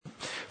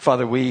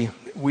Father, we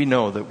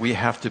know that we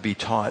have to be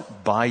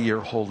taught by your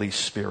Holy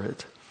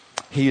Spirit.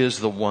 He is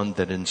the one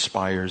that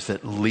inspires,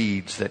 that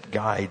leads, that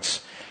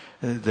guides,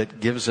 that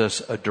gives us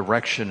a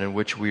direction in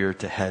which we are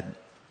to head.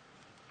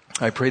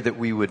 I pray that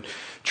we would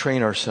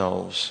train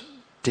ourselves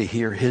to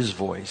hear his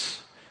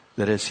voice,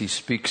 that as he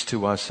speaks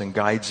to us and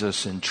guides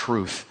us in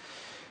truth,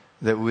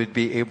 that we'd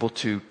be able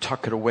to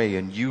tuck it away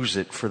and use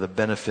it for the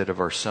benefit of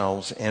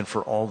ourselves and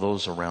for all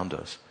those around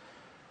us.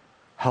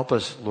 Help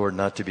us, Lord,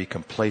 not to be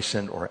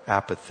complacent or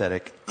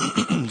apathetic,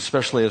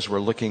 especially as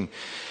we're looking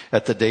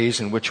at the days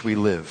in which we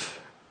live.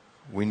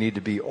 We need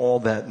to be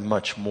all that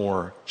much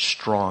more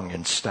strong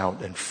and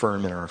stout and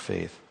firm in our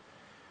faith.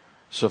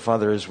 So,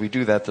 Father, as we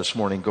do that this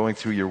morning, going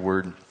through your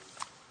word,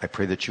 I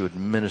pray that you would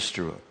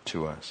minister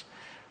to us,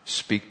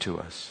 speak to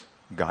us,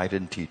 guide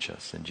and teach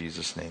us. In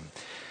Jesus' name,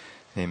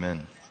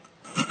 amen.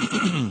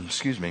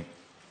 Excuse me.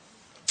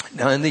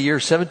 Now, in the year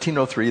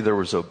 1703, there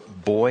was a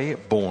boy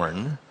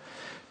born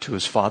to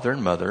his father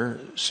and mother,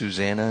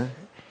 Susanna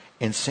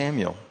and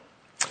Samuel.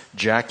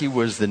 Jackie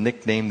was the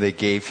nickname they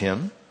gave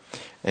him,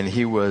 and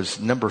he was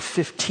number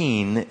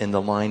 15 in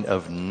the line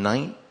of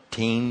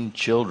 19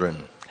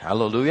 children.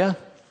 Hallelujah.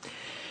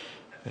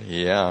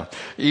 Yeah.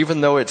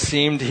 Even though it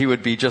seemed he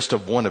would be just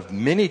one of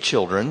many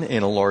children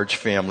in a large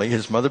family,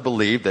 his mother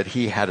believed that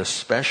he had a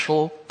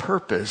special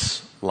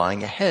purpose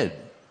lying ahead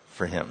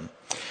for him.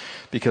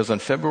 Because on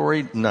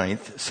February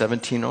 9th,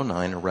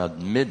 1709,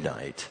 around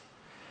midnight,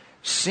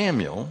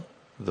 Samuel,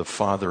 the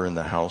father in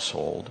the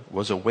household,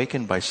 was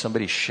awakened by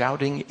somebody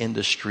shouting in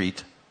the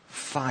street,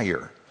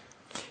 "Fire!"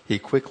 He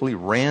quickly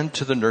ran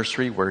to the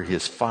nursery where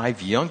his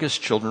 5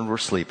 youngest children were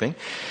sleeping,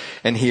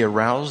 and he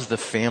aroused the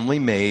family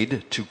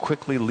maid to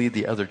quickly lead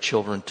the other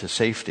children to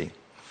safety.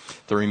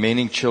 The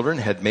remaining children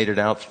had made it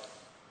out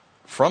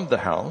from the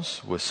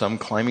house, with some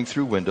climbing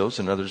through windows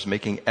and others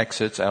making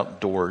exits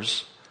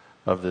outdoors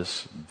of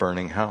this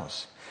burning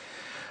house.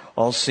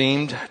 All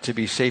seemed to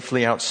be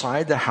safely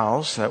outside the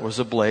house that was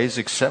ablaze,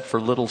 except for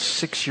little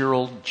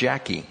 6-year-old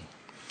Jackie.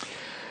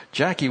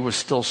 Jackie was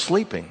still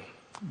sleeping,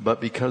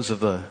 but because of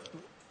the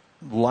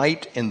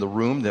light in the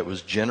room that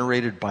was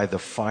generated by the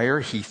fire,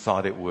 he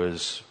thought it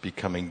was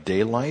becoming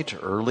daylight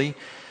early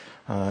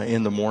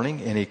in the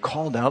morning, and he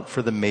called out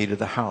for the maid of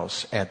the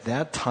house. At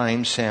that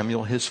time,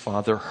 Samuel, his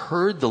father,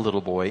 heard the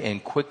little boy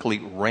and quickly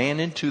ran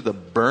into the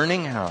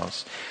burning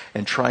house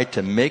and tried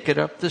to make it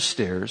up the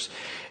stairs,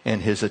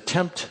 and his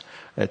attempt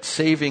at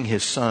saving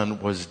his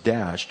son was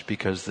dashed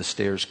because the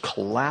stairs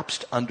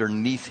collapsed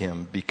underneath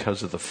him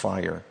because of the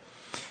fire.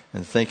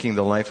 And thinking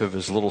the life of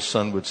his little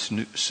son would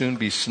soon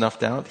be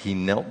snuffed out, he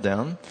knelt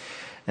down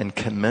and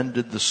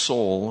commended the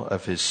soul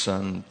of his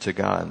son to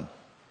God.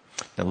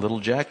 Now, little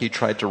Jackie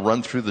tried to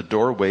run through the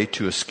doorway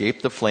to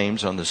escape the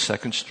flames on the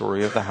second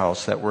story of the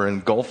house that were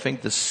engulfing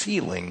the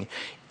ceiling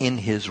in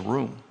his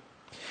room.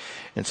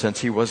 And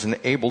since he wasn't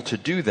able to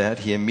do that,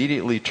 he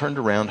immediately turned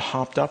around,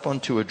 hopped up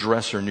onto a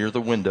dresser near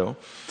the window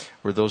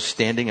where those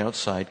standing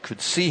outside could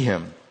see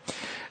him.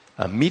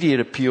 Immediate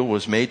appeal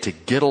was made to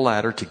get a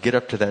ladder to get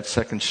up to that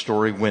second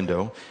story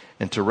window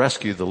and to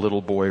rescue the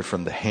little boy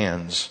from the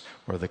hands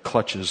or the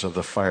clutches of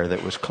the fire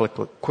that was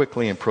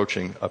quickly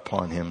approaching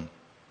upon him.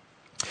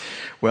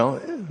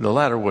 Well, the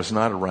ladder was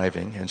not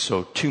arriving, and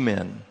so 2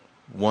 men,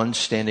 one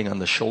standing on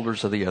the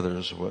shoulders of the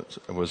others,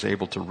 was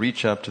able to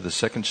reach up to the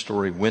second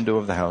story window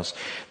of the house.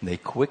 And they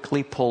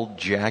quickly pulled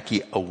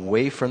Jackie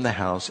away from the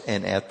house,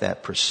 and at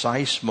that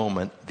precise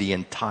moment, the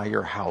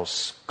entire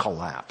house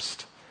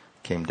collapsed,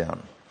 came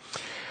down.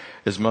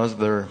 His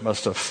mother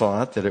must have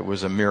thought that it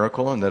was a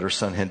miracle and that her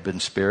son had been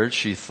spared.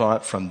 She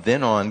thought from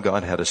then on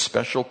God had a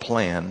special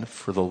plan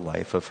for the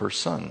life of her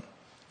son.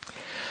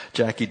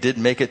 Jackie did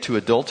make it to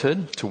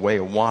adulthood, to weigh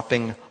a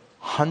whopping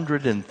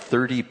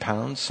 130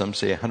 pounds, some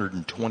say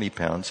 120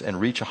 pounds, and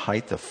reach a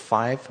height of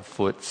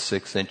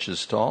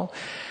 5'6" tall.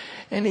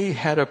 And he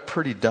had a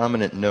pretty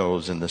dominant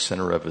nose in the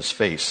center of his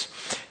face.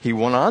 He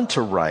went on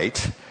to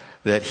write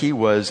that he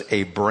was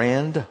a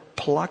brand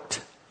plucked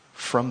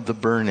from the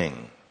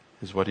burning,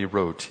 is what he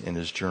wrote in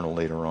his journal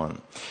later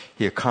on.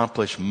 He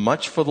accomplished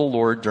much for the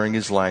Lord during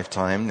his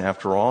lifetime.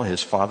 After all,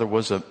 his father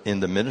was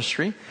in the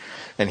ministry,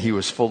 and he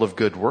was full of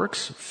good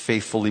works,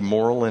 faithfully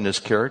moral in his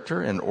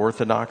character and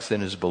orthodox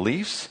in his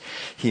beliefs.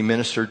 He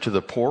ministered to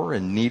the poor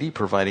and needy,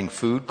 providing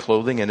food,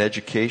 clothing, and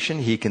education.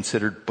 He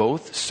considered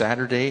both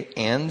Saturday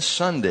and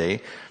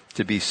Sunday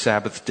to be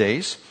Sabbath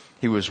days.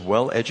 He was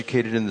well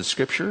educated in the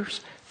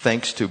scriptures,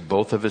 thanks to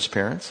both of his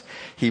parents.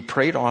 He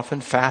prayed often,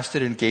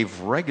 fasted, and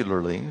gave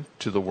regularly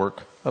to the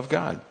work of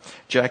God.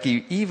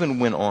 Jackie even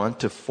went on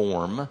to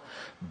form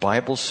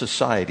Bible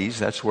societies.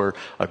 That's where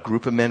a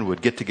group of men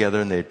would get together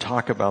and they'd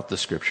talk about the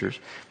scriptures.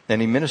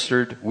 And he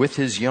ministered with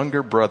his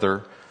younger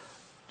brother,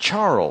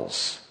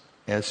 Charles,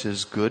 with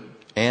his good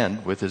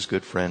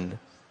friend,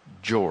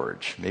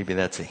 George. Maybe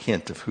that's a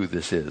hint of who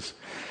this is.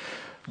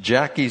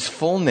 Jackie's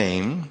full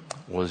name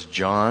was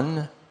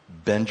John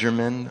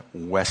Benjamin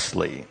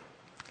Wesley.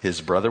 His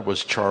brother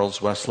was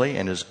Charles Wesley,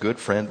 and his good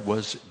friend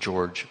was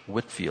George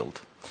Whitfield.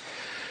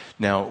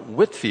 Now,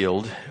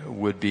 Whitefield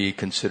would be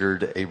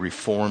considered a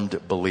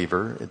Reformed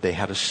believer. They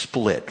had a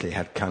split. They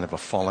had kind of a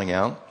falling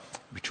out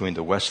between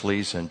the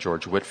Wesleys and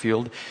George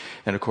Whitefield.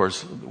 And of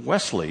course,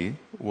 Wesley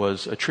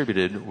was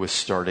attributed with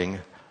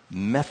starting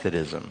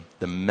Methodism,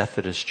 the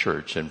Methodist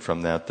Church, and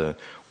from that, the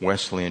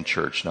Wesleyan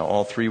Church. Now,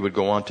 all three would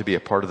go on to be a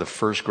part of the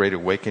First Great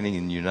Awakening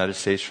in the United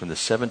States from the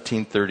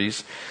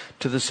 1730s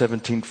to the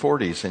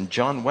 1740s. And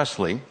John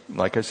Wesley,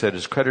 like I said,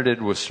 is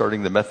credited with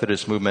starting the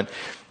Methodist movement,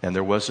 and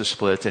there was a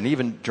split. And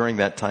even during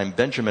that time,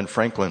 Benjamin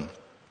Franklin,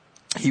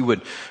 he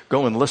would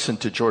go and listen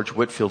to George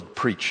Whitefield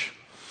preach.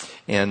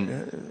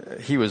 And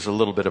he was a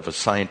little bit of a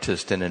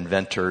scientist and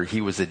inventor.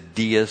 He was a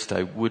deist.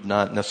 I would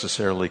not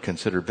necessarily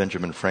consider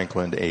Benjamin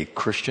Franklin a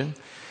Christian.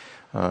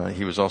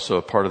 He was also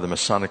a part of the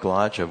Masonic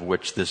Lodge, of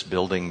which this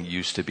building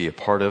used to be a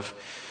part of.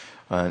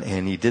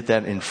 And he did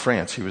that in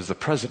France. He was the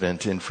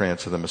president in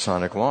France of the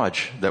Masonic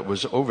Lodge that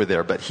was over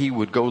there. But he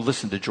would go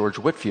listen to George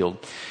Whitefield.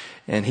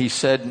 And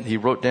he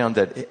wrote down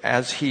that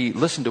as he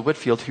listened to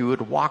Whitefield, he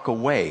would walk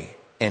away.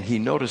 And he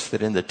noticed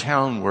that in the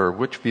town where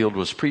Whitefield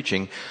was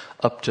preaching,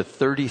 up to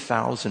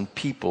 30,000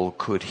 people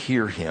could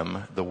hear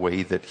him the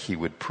way that he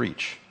would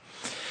preach.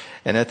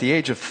 And at the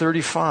age of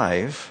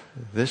 35,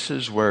 this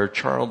is where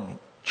John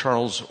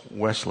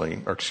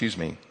Wesley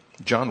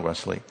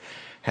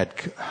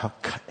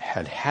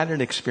had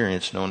an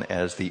experience known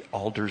as the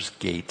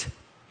Aldersgate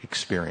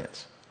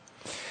experience.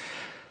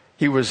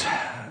 He was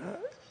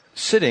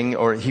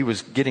he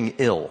was getting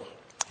ill.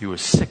 He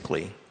was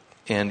sickly,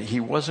 and he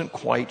wasn't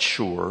quite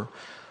sure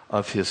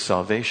of his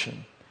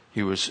salvation.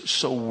 He was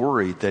so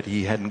worried that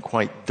he hadn't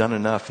quite done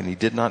enough, and he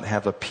did not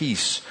have a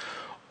peace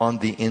on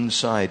the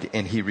inside.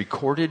 And he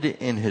recorded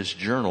in his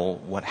journal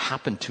what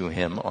happened to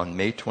him on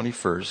May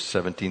 21st,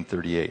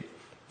 1738.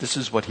 This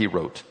is what he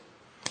wrote.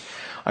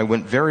 I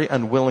went very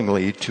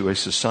unwillingly to a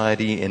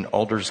society in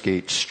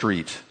Aldersgate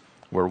Street,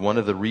 where one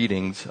of the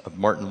readings of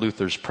Martin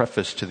Luther's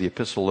preface to the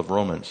Epistle of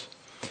Romans.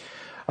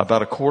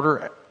 About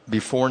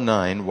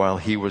 9:15, while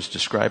he was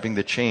describing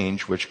the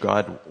change which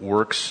God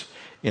works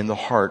in the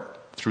heart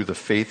through the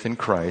faith in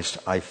Christ,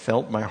 I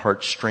felt my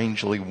heart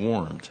strangely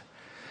warmed.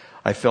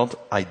 I felt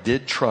I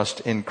did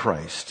trust in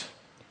Christ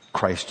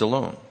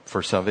alone,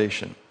 for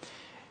salvation.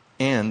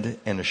 And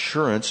an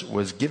assurance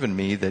was given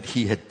me that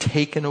he had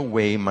taken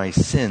away my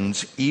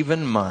sins,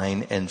 even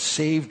mine, and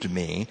saved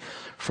me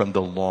from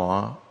the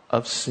law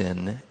of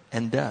sin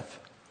and death.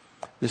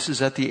 This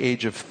is at the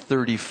age of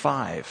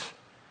 35.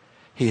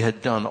 He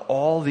had done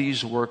all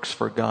these works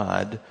for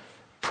God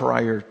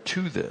prior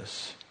to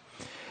this.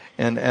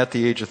 And at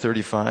the age of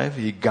 35,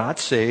 he got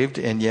saved,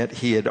 and yet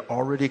he had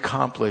already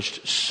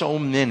accomplished so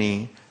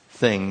many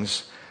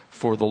things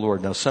for the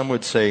Lord. Now, some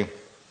would say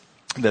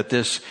that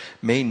this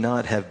may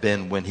not have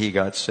been when he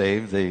got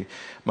saved. They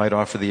might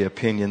offer the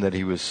opinion that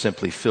he was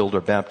simply filled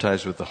or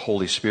baptized with the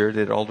Holy Spirit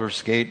at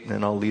Aldersgate,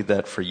 and I'll leave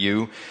that for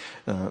you.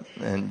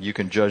 And you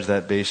can judge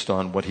that based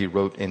on what he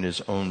wrote in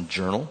his own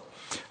journal.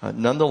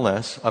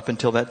 Nonetheless, up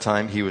until that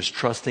time, he was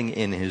trusting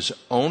in his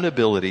own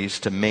abilities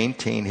to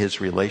maintain his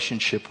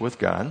relationship with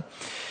God.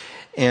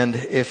 And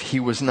if he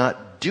was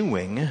not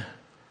doing,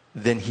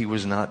 then he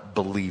was not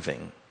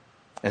believing.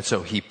 And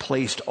so he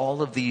placed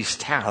all of these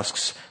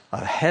tasks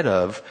ahead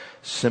of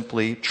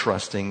simply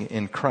trusting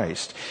in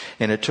Christ.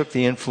 And it took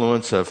the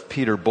influence of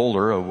Peter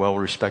Böhler, a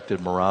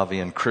well-respected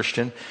Moravian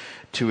Christian,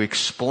 to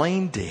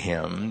explain to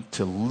him,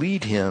 to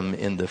lead him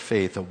in the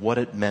faith of what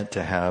it meant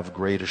to have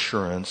great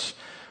assurance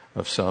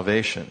of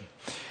salvation.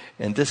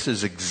 And this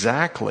is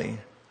exactly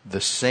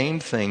the same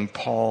thing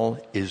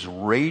Paul is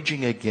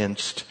raging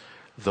against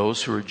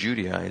those who are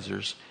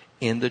Judaizers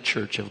in the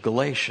church of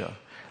Galatia,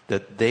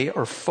 that they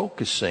are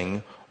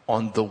focusing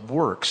on the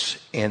works.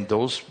 And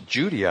those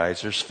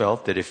Judaizers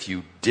felt that if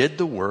you did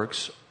the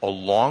works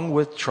along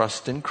with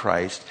trust in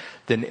Christ,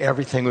 then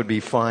everything would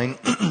be fine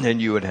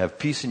and you would have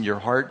peace in your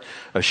heart,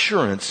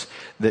 assurance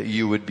that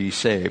you would be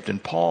saved.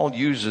 And Paul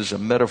uses a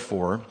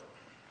metaphor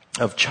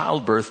of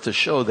childbirth to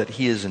show that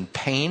he is in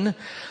pain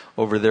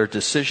over their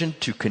decision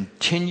to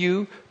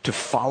continue to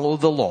follow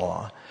the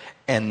law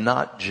and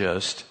not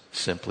just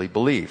simply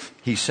believe.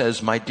 He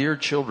says, my dear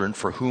children,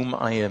 for whom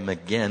I am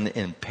again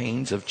in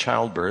pains of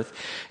childbirth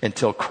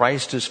until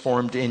Christ is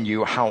formed in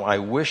you, how I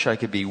wish I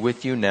could be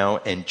with you now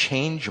and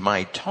change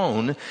my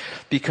tone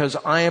because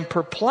I am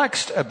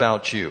perplexed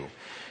about you.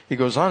 He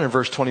goes on in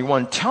verse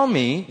 21, tell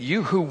me,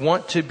 you who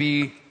want to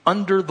be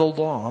under the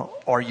law,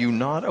 are you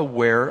not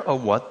aware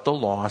of what the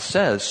law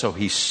says? So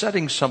he's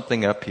setting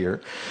something up here.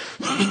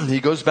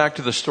 He goes back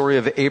to the story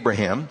of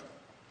Abraham,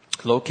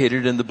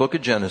 located in the book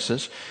of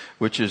Genesis,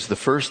 which is the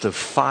first of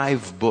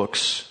 5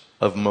 books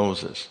of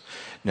Moses.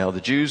 Now,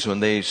 the Jews, when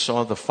they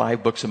saw the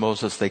 5 books of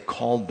Moses, they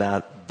called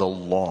that the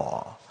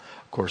law.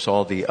 Of course,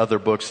 all the other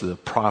books, the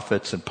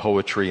prophets and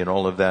poetry and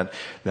all of that,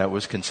 that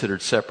was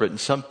considered separate. And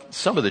some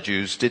of the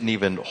Jews didn't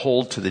even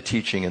hold to the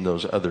teaching in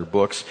those other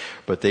books,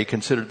 but they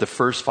considered the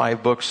first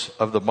 5 books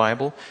of the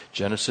Bible,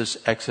 Genesis,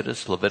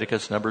 Exodus,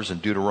 Leviticus, Numbers,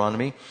 and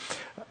Deuteronomy.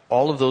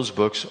 All of those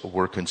books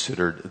were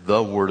considered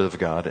the Word of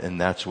God,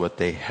 and that's what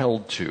they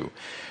held to.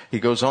 He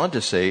goes on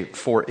to say,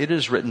 for it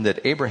is written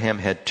that Abraham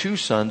had two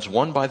sons,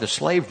 one by the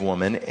slave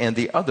woman and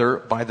the other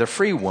by the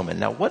free woman.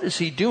 Now, what is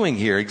he doing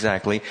here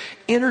exactly?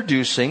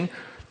 Introducing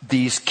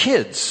these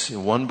kids,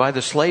 one by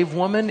the slave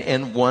woman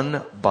and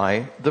one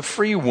by the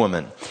free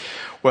woman.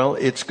 Well,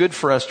 it's good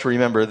for us to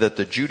remember that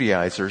the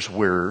Judaizers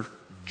were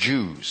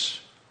Jews.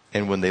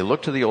 And when they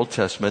looked to the Old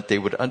Testament, they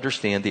would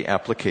understand the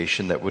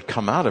application that would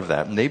come out of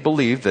that. And they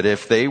believed that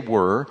if they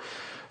were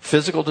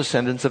physical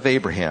descendants of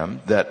Abraham,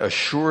 that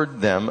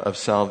assured them of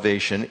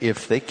salvation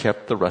if they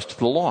kept the rest of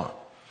the law.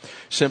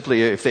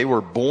 Simply, if they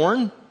were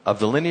born of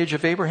the lineage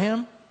of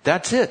Abraham,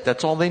 that's it.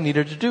 That's all they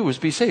needed to do was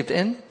be saved.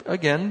 And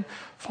again,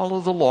 follow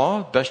the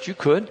law best you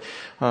could.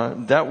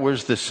 That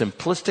was the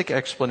simplistic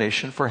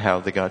explanation for how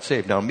they got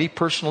saved. Now, me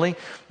personally,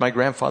 my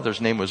grandfather's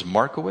name was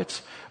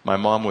Markowitz. My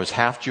mom was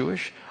half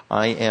Jewish.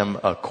 I am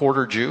a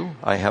quarter Jew.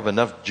 I have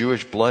enough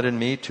Jewish blood in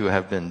me to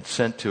have been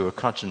sent to a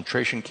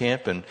concentration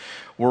camp in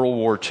World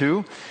War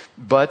II.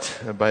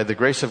 But by the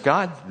grace of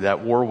God, that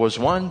war was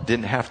won.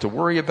 Didn't have to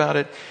worry about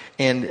it.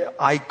 And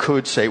I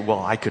could say, well,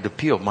 I could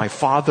appeal. My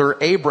father,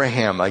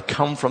 Abraham. I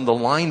come from the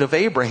line of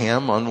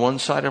Abraham on one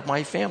side of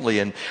my family.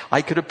 And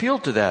I could appeal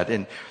to that.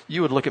 And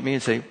you would look at me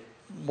and say,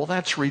 well,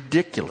 that's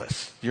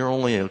ridiculous. You're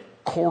only a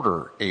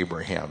quarter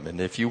Abraham.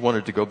 And if you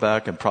wanted to go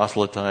back and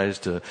proselytize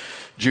to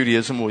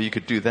Judaism, well, you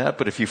could do that.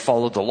 But if you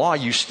followed the law,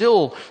 you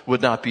still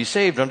would not be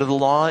saved under the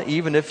law,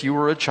 even if you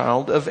were a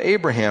child of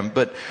Abraham.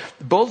 But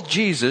both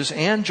Jesus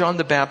and John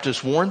the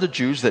Baptist warned the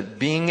Jews that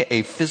being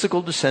a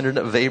physical descendant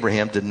of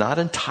Abraham did not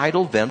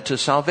entitle them to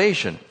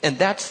salvation. And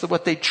that's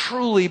what they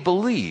truly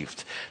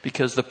believed,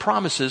 because the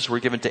promises were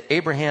given to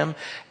Abraham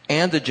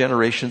and the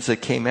generations that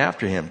came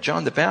after him.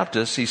 John the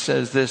Baptist, he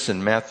says this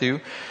in Matthew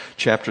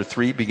chapter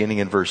 3, beginning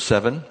in verse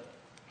 7.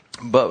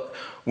 But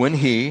when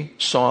he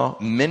saw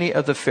many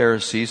of the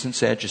Pharisees and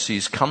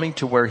Sadducees coming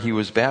to where he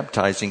was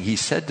baptizing, he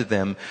said to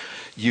them,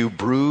 you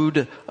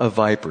brood of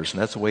vipers.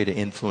 And that's a way to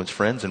influence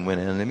friends and win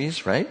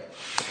enemies, right?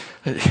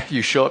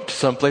 You show up to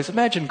some place.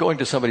 Imagine going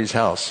to somebody's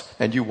house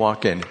and you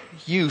walk in.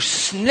 You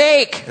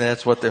snake!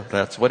 That's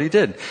what he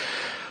did.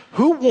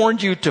 Who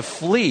warned you to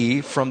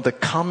flee from the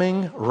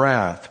coming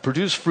wrath?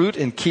 Produce fruit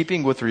in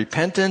keeping with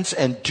repentance,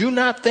 and do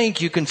not think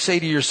you can say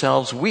to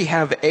yourselves, we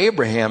have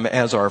Abraham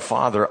as our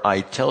father. I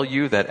tell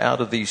you that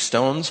out of these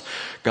stones,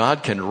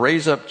 God can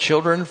raise up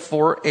children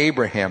for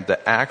Abraham.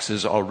 The axe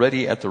is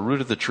already at the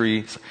root of the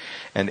trees,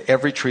 and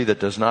every tree that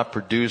does not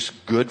produce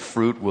good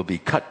fruit will be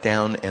cut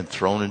down and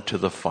thrown into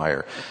the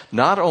fire.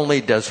 Not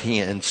only does he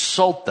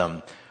insult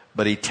them,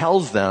 but he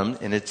tells them,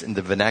 and it's in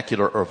the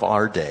vernacular of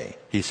our day,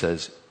 he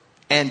says,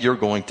 and you're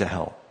going to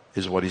hell,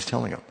 is what he's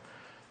telling them.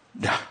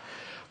 Now,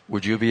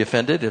 would you be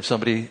offended if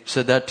somebody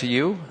said that to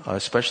you,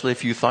 especially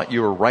if you thought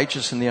you were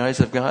righteous in the eyes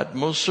of God?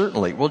 Most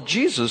certainly. Well,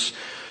 Jesus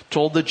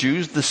told the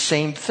Jews the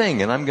same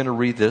thing, and I'm going to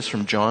read this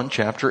from John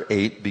chapter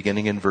 8,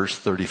 beginning in verse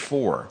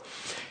 34.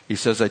 He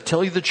says, I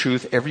tell you the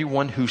truth,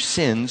 everyone who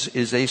sins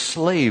is a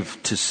slave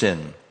to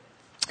sin.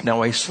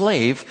 Now, a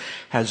slave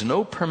has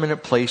no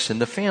permanent place in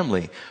the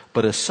family,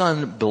 but a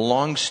son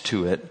belongs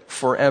to it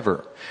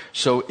forever.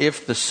 So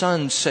if the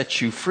son sets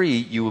you free,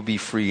 you will be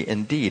free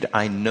indeed.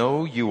 I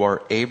know you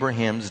are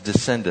Abraham's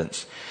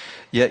descendants,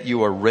 yet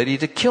you are ready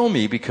to kill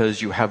me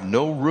because you have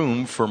no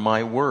room for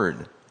my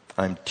word.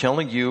 I'm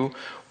telling you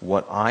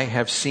what I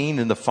have seen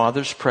in the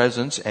Father's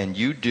presence, and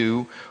you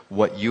do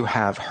what you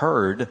have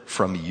heard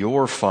from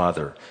your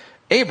father.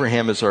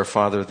 Abraham is our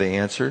father, they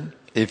answered.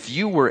 If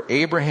you were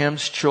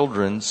Abraham's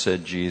children,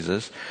 said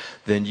Jesus,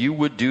 then you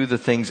would do the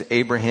things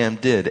Abraham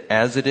did.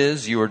 As it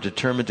is, you are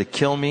determined to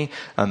kill me,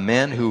 a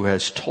man who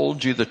has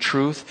told you the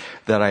truth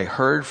that I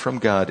heard from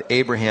God.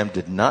 Abraham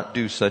did not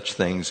do such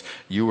things.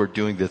 You are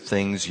doing the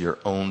things your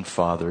own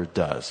father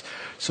does.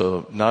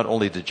 So not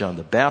only did John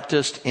the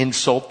Baptist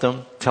insult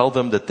them, tell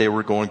them that they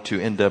were going to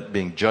end up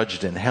being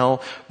judged in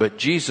hell, but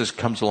Jesus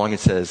comes along and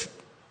says,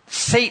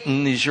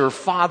 Satan is your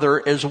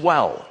father as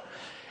well.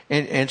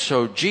 And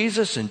so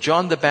Jesus and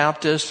John the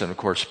Baptist, and of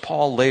course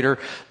Paul later,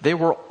 they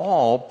were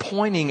all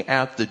pointing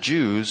at the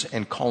Jews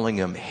and calling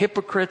them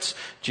hypocrites.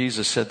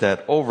 Jesus said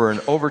that over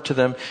and over to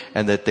them,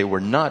 and that they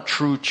were not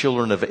true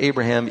children of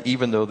Abraham,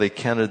 even though they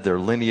counted their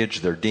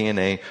lineage, their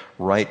DNA,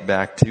 right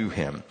back to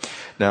him.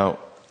 Now,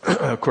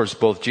 of course,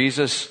 both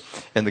Jesus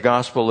and the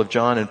Gospel of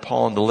John and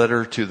Paul in the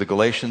letter to the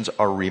Galatians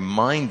are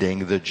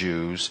reminding the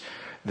Jews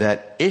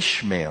that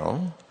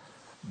Ishmael,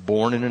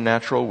 born in a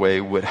natural way,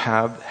 would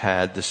have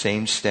had the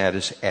same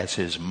status as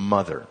his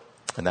mother.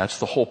 And that's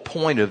the whole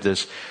point of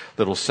this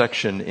little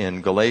section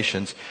in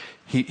Galatians.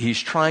 He's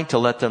trying to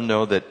let them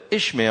know that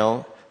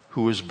Ishmael,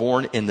 who was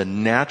born in the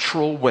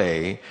natural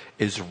way,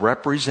 is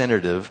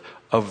representative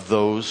of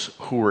those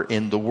who are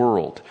in the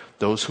world,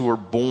 those who are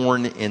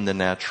born in the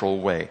natural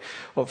way.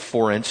 Well,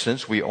 for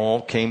instance, we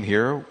all came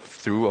here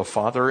through a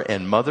father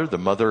and mother. The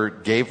mother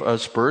gave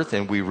us birth,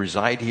 and we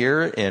reside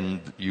here.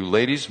 And you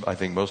ladies, I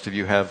think most of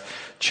you have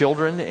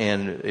children,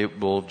 and it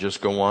will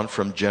just go on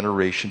from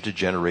generation to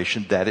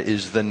generation. That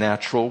is the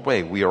natural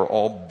way. We are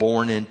all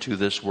born into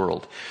this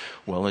world.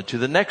 Well, into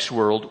the next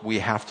world, we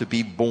have to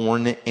be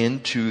born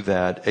into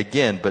that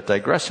again. But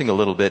digressing a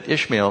little bit,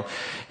 Ishmael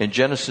in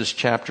Genesis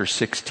chapter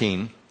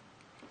 16,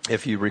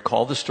 if you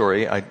recall the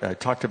story, I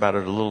talked about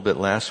it a little bit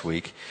last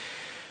week.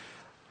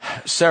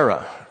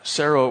 Sarah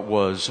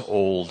was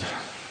old,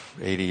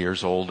 80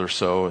 years old or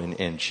so,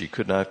 and she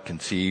could not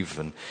conceive,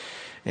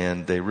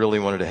 and they really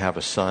wanted to have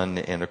a son.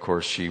 And of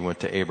course, she went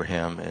to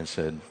Abraham and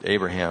said,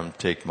 Abraham,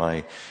 take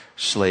my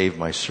slave,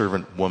 my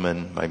servant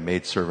woman, my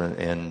maidservant,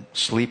 and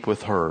sleep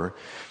with her,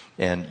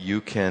 and you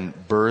can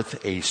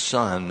birth a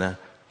son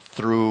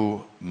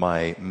through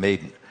my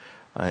maiden.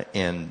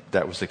 And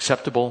that was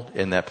acceptable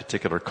in that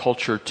particular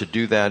culture to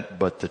do that,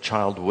 but the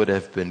child would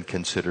have been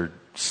considered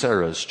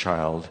Sarah's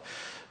child,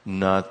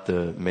 not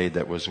the maid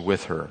that was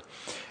with her.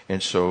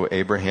 And so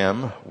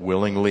Abraham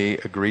willingly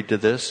agreed to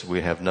this.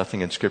 We have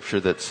nothing in Scripture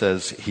that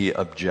says he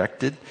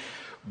objected.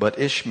 But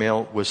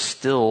Ishmael was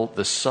still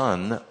the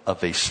son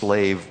of a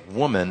slave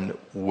woman,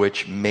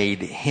 which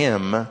made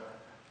him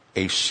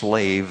a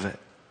slave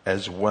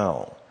as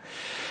well.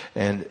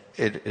 And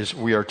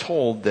we are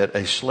told that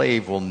a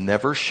slave will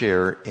never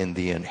share in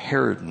the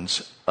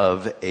inheritance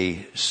of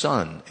a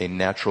son, a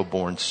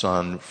natural-born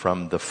son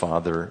from the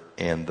father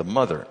and the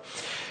mother,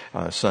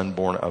 son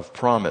born of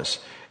promise.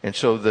 And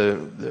so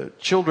the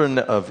children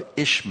of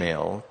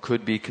Ishmael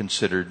could be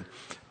considered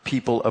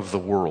people of the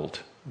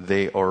world.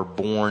 They are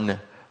born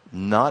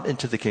not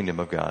into the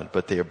kingdom of God,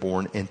 but they are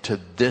born into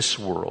this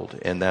world.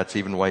 And that's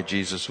even why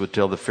Jesus would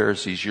tell the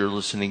Pharisees, you're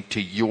listening to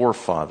your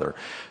father.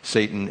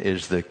 Satan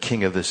is the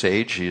king of this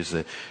age. He is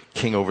the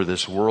king over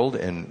this world.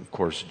 And of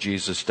course,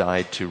 Jesus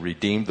died to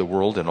redeem the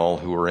world and all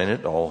who are in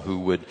it, all who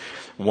would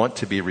want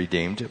to be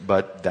redeemed.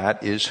 But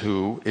that is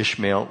who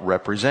Ishmael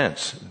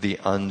represents, the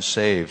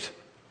unsaved.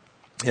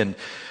 And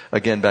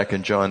again, back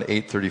in John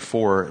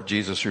 8:34,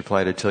 Jesus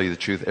replied, I tell you the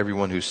truth,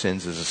 everyone who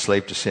sins is a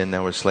slave to sin.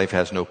 Now a slave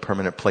has no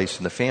permanent place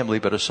in the family,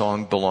 but a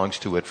song belongs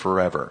to it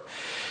forever.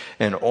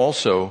 And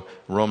also,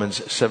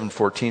 Romans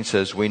 7:14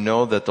 says, we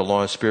know that the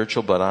law is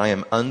spiritual, but I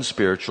am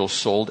unspiritual,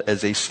 sold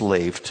as a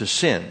slave to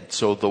sin.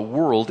 So the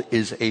world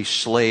is a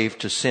slave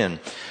to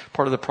sin.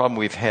 Part of the problem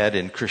we've had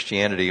in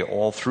Christianity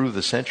all through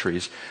the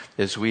centuries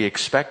is we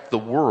expect the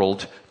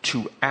world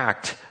to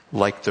act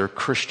like they're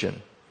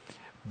Christian.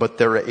 But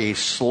they're a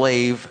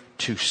slave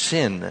to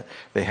sin.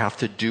 They have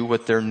to do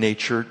what their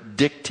nature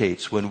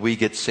dictates. When we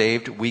get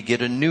saved, we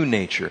get a new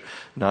nature.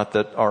 Not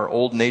that our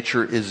old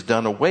nature is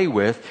done away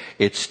with.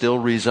 It still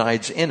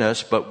resides in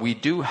us, but we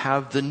do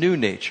have the new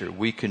nature.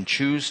 We can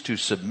choose to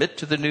submit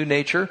to the new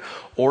nature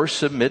or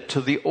submit to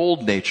the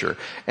old nature.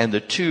 And the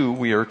two,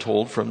 we are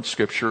told from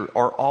Scripture,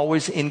 are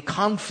always in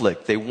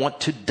conflict. They want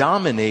to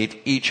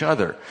dominate each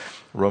other.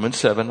 Romans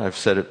 7, I've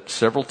said it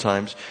several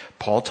times,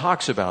 Paul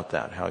talks about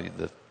that, how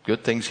the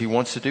good things he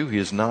wants to do, he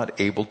is not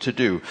able to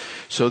do.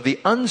 So the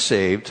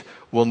unsaved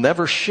will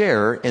never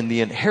share in the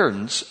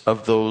inheritance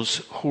of those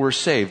who are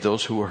saved,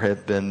 those who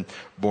have been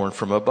born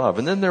from above.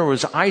 And then there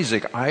was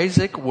Isaac.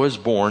 Isaac was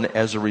born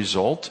as a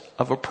result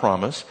of a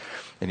promise,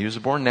 and he was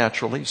born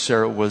naturally.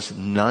 Sarah was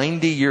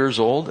 90 years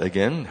old.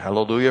 Again,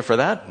 hallelujah for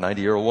that.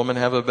 90-year-old woman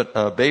have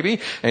a baby.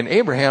 And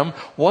Abraham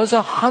was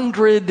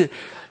 100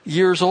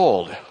 years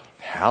old.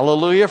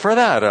 Hallelujah for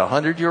that.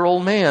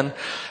 100-year-old man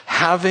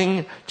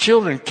having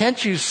children.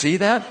 Can't you see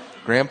that?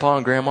 Grandpa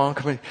and grandma,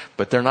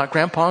 but they're not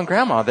grandpa and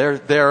grandma.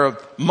 They're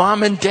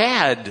mom and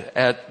dad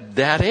at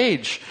that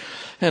age.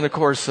 And of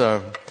course,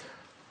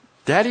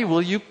 Daddy,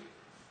 will you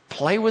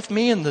play with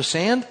me in the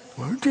sand?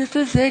 Well, just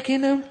a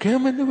second, I'm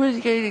coming.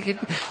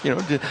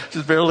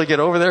 Just barely get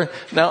over there.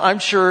 Now, I'm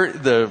sure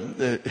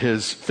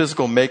his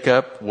physical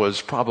makeup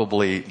was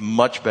probably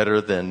much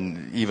better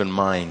than even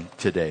mine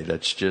today.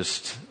 That's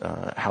just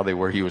how they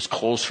were. He was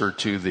closer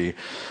to the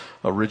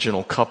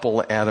original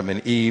couple, Adam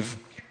and Eve.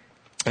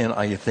 And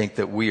I think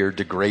that we are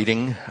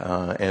degrading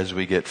as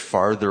we get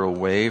farther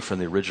away from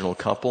the original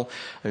couple.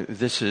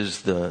 This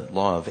is the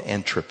law of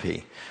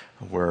entropy,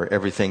 where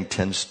everything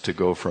tends to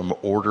go from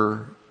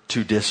order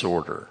to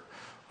disorder.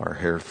 Our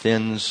hair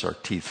thins, our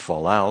teeth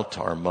fall out,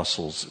 our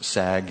muscles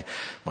sag.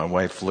 My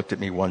wife looked at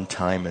me one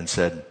time and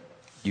said,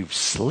 "You've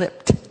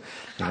slipped."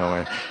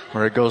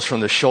 Where it goes from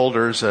the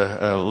shoulders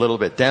a little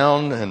bit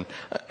down,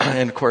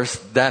 and of course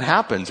that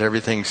happens.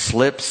 Everything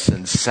slips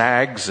and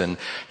sags, and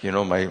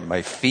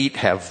my feet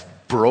have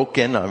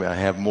broken. I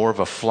have more of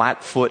a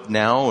flat foot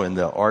now, and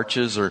the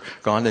arches are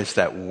gone. It's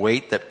that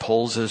weight that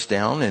pulls us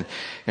down,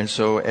 and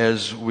so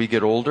as we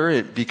get older,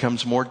 it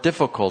becomes more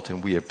difficult,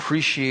 and we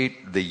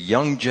appreciate the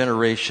young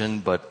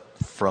generation, but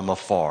from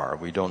afar.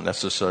 We don't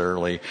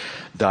necessarily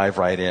dive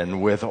right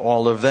in with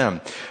all of them.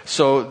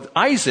 So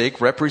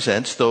Isaac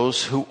represents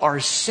those who are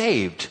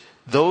saved,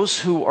 Those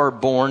who are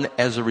born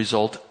as a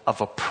result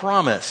of a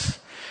promise.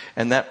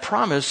 And that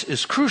promise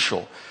is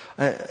crucial.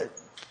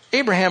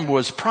 Abraham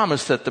was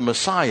promised that the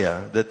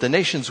Messiah, that the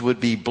nations would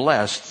be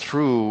blessed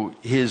through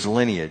his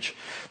lineage.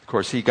 Of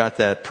course, he got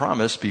that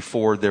promise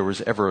before there was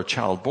ever a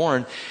child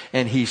born.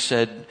 And he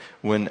said,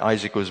 when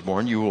Isaac was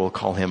born, you will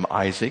call him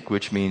Isaac,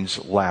 which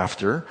means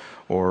laughter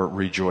or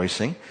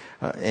rejoicing.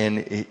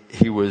 And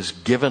he was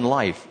given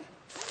life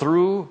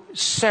through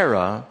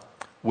Sarah,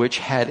 which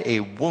had a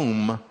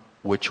womb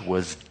which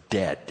was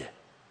dead.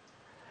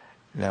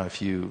 Now,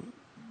 if you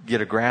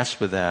get a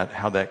grasp of that,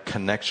 how that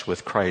connects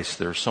with Christ,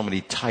 there are so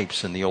many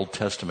types in the Old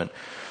Testament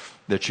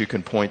that you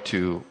can point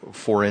to.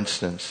 For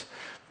instance,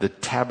 the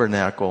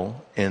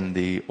tabernacle in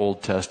the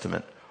Old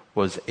Testament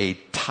was a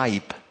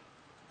type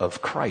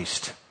of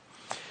Christ.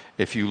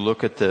 If you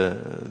look at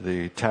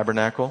the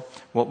tabernacle,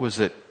 what was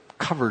it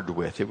covered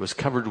with? It was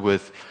covered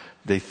with,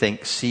 they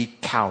think,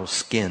 cow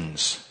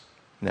skins.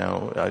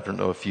 Now, I don't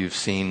know if you've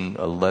seen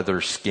a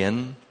leather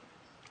skin,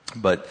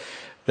 but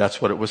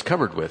that's what it was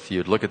covered with.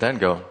 You'd look at that and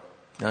go,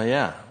 oh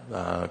yeah,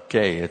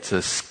 okay, it's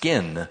a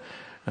skin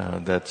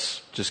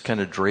that's just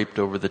kind of draped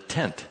over the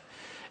tent.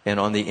 And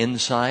on the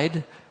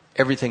inside,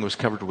 everything was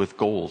covered with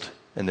gold.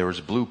 And there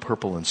was blue,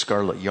 purple, and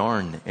scarlet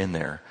yarn in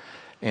there.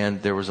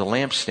 And there was a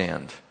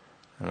lampstand.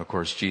 And of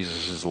course,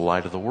 Jesus is the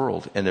light of the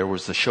world. And there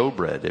was the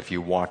showbread. If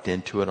you walked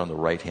into it on the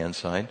right-hand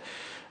side,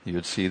 you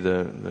would see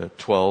the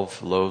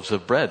 12 loaves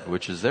of bread,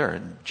 which is there.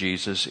 And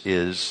Jesus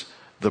is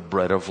the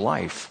bread of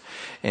life.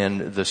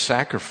 And the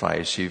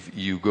sacrifice,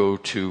 you go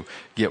to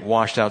get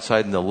washed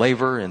outside in the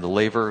laver. In the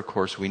laver, of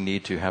course, we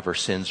need to have our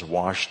sins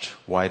washed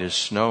white as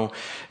snow.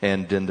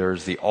 And then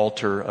there's the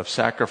altar of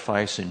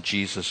sacrifice, and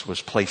Jesus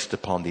was placed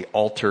upon the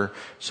altar,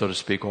 so to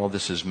speak. All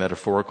this is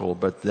metaphorical,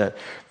 but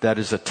that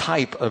is a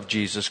type of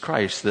Jesus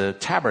Christ, the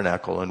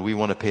tabernacle, and we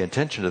want to pay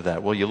attention to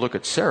that. Well, you look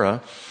at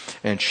Sarah,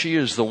 and she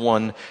is the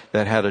one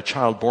that had a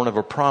child born of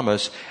a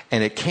promise,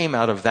 and it came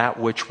out of that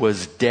which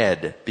was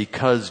dead.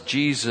 Because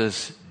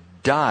Jesus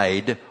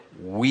died,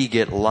 we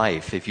get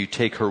life. If you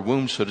take her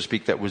womb, so to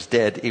speak, that was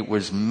dead, it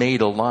was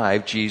made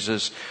alive.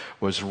 Jesus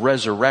was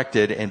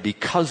resurrected, and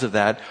because of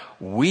that,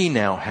 we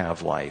now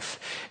have life.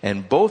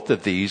 And both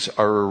of these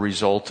are a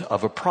result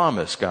of a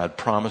promise. God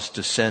promised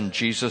to send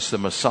Jesus the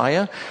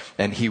Messiah,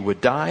 and he would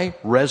die,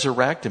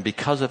 resurrect, and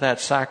because of that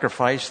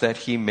sacrifice that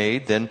he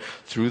made, then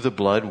through the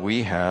blood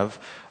we have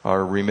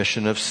our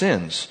remission of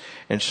sins.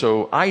 And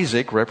so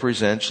Isaac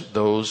represents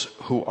those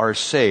who are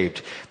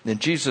saved. And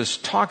Jesus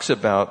talks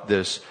about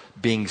this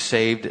being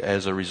saved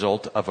as a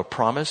result of a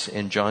promise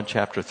in John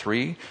chapter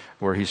 3,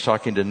 where he's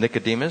talking to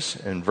Nicodemus.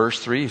 In verse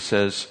 3, he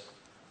says,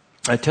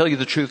 I tell you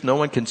the truth, no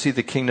one can see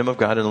the kingdom of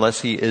God unless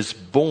he is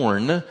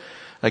born.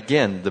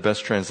 Again, the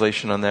best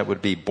translation on that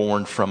would be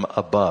born from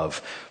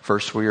above.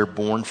 First, we are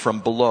born from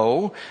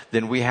below,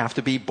 then we have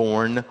to be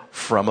born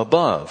from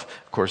above.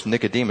 Of course,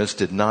 Nicodemus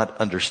did not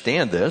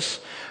understand this.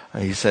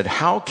 He said,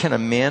 how can a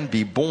man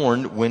be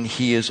born when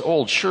he is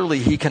old? Surely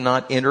he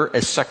cannot enter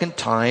a second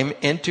time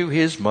into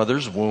his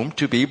mother's womb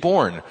to be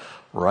born.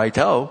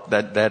 Righto,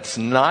 that's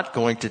not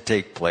going to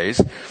take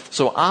place.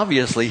 So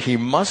obviously he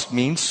must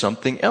mean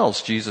something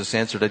else. Jesus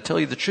answered, I tell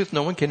you the truth,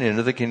 no one can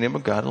enter the kingdom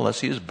of God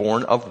unless he is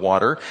born of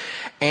water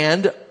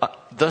and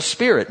the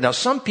Spirit. Now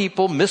some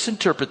people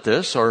misinterpret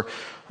this, or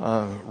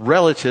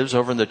relatives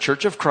over in the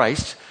Church of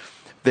Christ,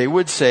 they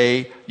would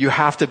say you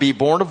have to be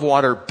born of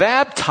water,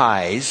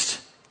 baptized,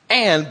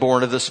 and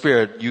born of the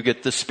Spirit. You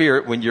get the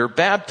Spirit when you're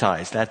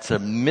baptized. That's a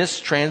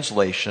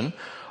mistranslation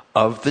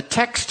of the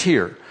text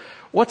here.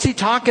 What's he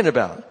talking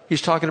about?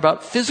 He's talking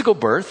about physical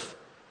birth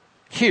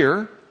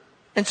here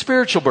and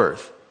spiritual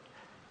birth.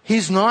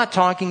 He's not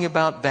talking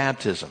about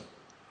baptism.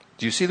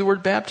 Do you see the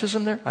word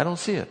baptism there? I don't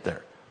see it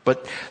there.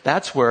 But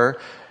that's where,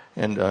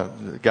 and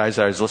the guys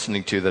I was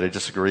listening to that I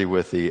disagree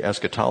with the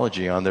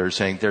eschatology on, they're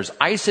saying there's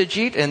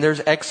eisegete and there's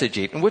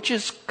exegete, which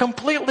is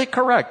completely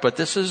correct. But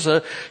this is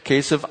a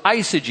case of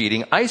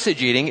eisegeting.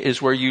 Eisegeting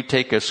is where you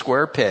take a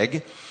square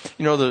peg.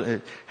 You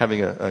know,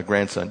 having a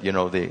grandson, you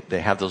know,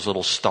 they have those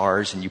little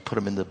stars and you put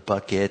them in the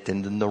bucket,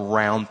 and then the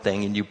round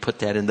thing and you put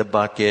that in the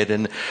bucket,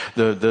 and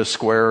the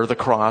square or the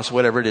cross,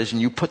 whatever it is,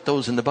 and you put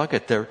those in the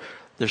bucket. They're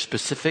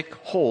specific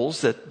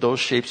holes that those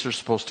shapes are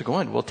supposed to go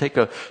in. We'll take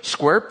a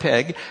square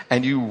peg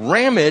and you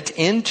ram it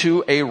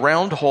into a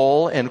round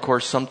hole. And of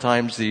course,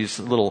 sometimes these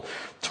little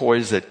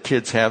toys that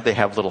kids have, they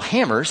have little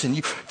hammers, and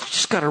you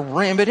just got to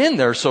ram it in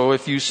there. So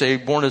if you say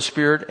born of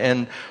Spirit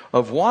and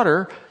of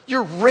water,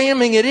 you're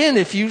ramming it in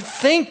if you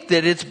think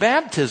that it's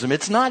baptism.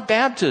 It's not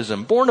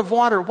baptism. Born of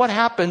water, what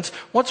happens?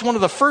 What's one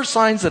of the first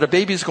signs that a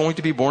baby is going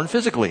to be born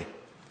physically?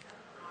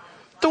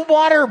 The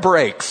water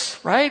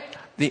breaks, right?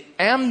 The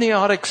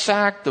amniotic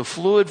sac, the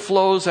fluid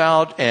flows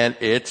out, and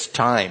it's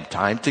time.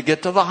 Time to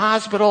get to the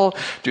hospital,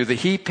 do the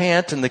heat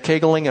pant and the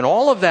kegling and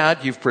all of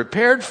that. You've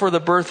prepared for the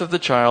birth of the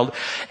child,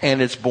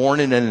 and it's born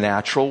in a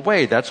natural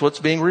way. That's what's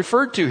being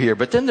referred to here.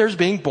 But then there's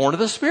being born of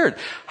the Spirit.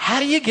 How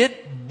do you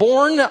get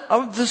born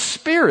of the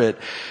Spirit?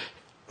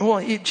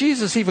 Well,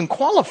 Jesus even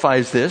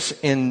qualifies this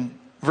in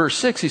verse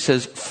 6, he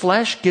says,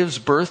 flesh gives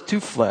birth to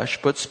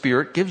flesh, but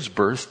spirit gives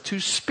birth to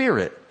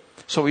spirit.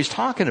 So he's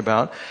talking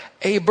about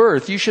a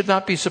birth. You should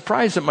not be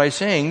surprised at my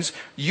sayings.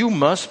 You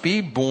must be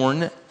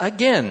born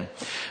again.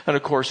 And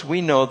of course,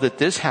 we know that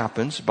this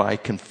happens by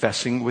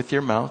confessing with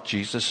your mouth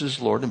Jesus is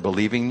Lord and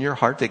believing in your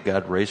heart that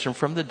God raised him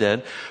from the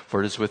dead.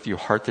 For it is with your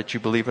heart that you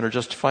believe and are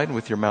justified, and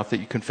with your mouth that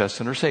you confess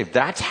and are saved.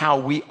 That's how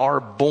we are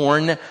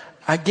born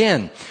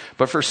again.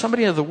 But for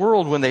somebody in the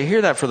world, when they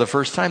hear that for the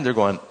first time, they're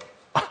going,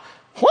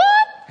 what?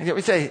 And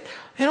we say,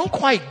 they don't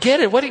quite get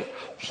it. What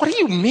do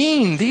you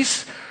mean?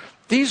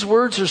 These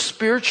words are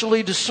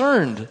spiritually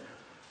discerned.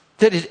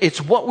 That it's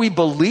what we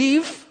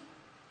believe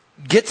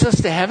gets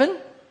us to heaven?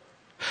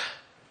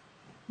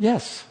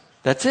 Yes,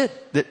 that's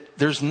it.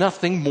 There's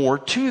nothing more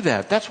to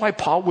that. That's why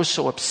Paul was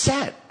so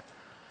upset.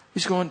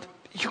 He's going,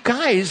 you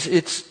guys,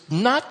 it's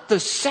not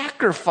the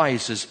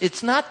sacrifices.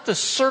 It's not the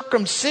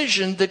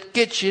circumcision that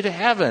gets you to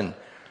heaven.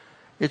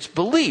 It's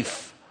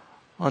belief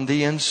on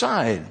the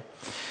inside.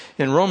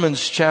 In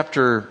Romans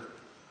chapter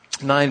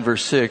 9,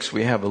 verse 6,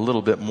 we have a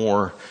little bit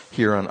more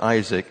here on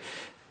Isaac.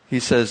 He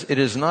says, it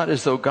is not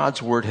as though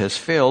God's word has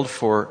failed,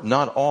 for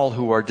not all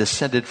who are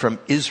descended from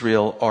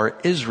Israel are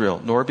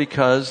Israel, nor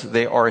because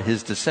they are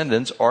his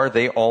descendants are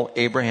they all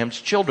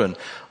Abraham's children.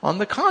 On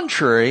the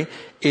contrary,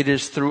 it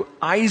is through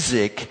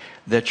Isaac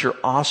that your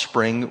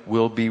offspring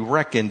will be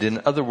reckoned.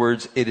 In other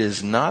words, it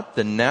is not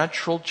the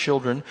natural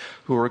children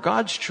who are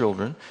God's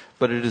children,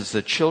 but it is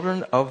the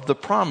children of the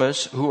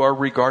promise who are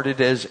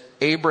regarded as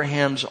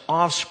Abraham's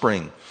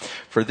offspring.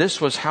 For this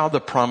was how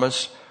the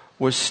promise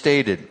was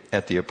stated.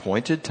 At the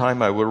appointed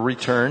time I will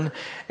return,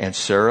 and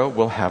Sarah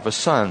will have a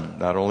son.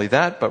 Not only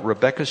that, but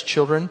Rebekah's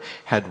children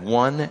had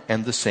one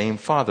and the same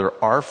father,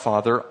 our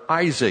father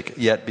Isaac.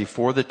 Yet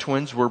before the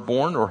twins were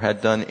born or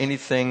had done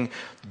anything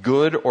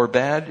good or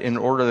bad, in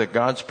order that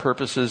God's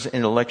purposes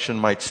in election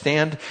might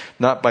stand,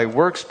 not by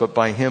works, but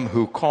by him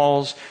who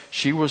calls,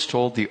 she was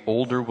told the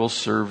older will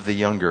serve the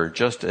younger,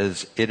 just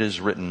as it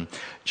is written,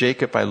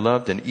 Jacob I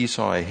loved and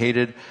Esau I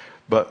hated.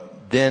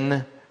 But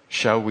then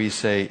shall we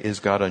say, is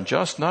God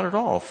unjust? Not at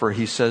all. For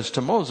he says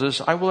to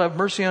Moses, I will have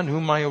mercy on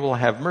whom I will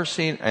have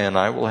mercy, and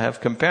I will have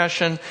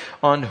compassion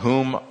on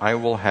whom I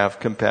will have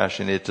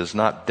compassion. It does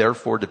not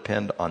therefore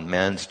depend on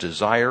man's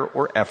desire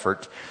or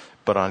effort,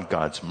 but on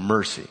God's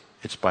mercy.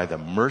 It's by the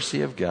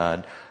mercy of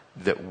God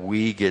that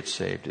we get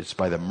saved. It's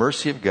by the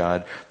mercy of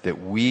God that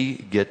we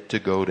get to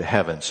go to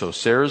heaven. So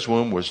Sarah's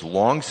womb was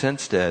long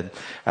since dead.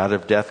 Out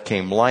of death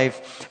came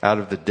life. Out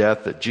of the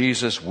death of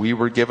Jesus, we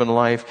were given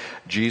life.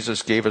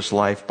 Jesus gave us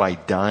life by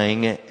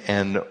dying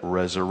and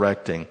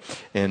resurrecting.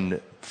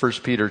 In 1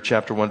 Peter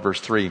chapter 1,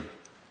 verse 3,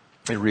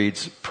 it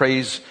reads,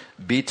 Praise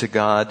be to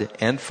God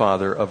and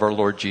Father of our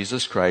Lord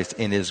Jesus Christ.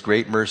 In his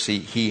great mercy,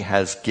 he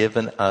has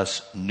given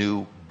us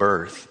new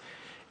birth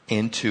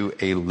into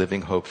a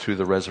living hope through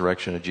the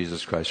resurrection of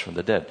Jesus Christ from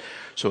the dead.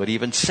 So it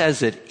even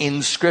says it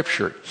in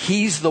Scripture.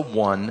 He's the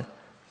one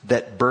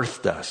that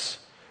birthed us.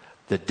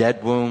 The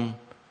dead womb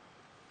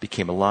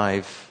became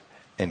alive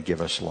and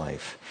gave us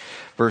life.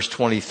 Verse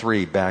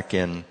 23, back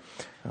in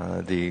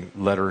the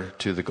letter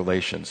to the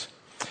Galatians.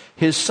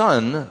 His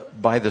son,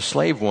 by the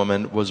slave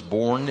woman, was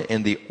born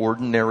in the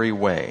ordinary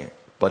way,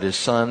 but his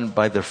son,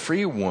 by the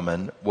free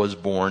woman, was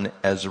born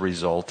as a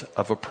result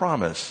of a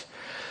promise.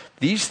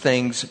 These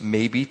things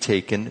may be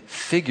taken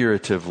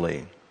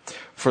figuratively,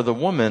 for the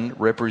woman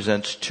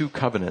represents two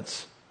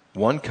covenants.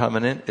 One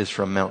covenant is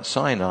from Mount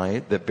Sinai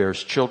that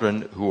bears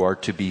children who are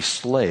to be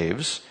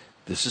slaves.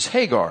 This is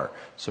Hagar.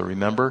 So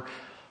remember,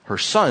 her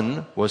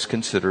son was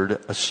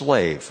considered a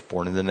slave,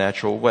 born in the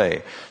natural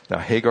way. Now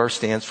Hagar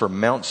stands for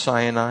Mount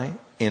Sinai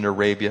in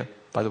Arabia.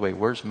 By the way,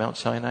 where's Mount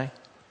Sinai?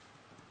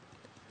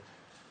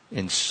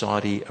 In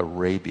Saudi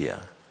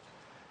Arabia.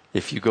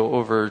 If you go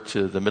over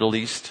to the Middle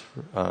East,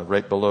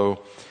 right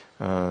below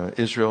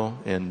Israel,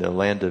 in the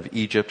land of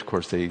Egypt, of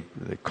course they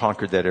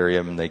conquered that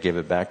area and they gave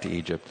it back to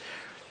Egypt.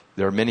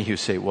 There are many who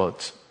say, well,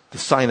 it's the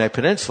Sinai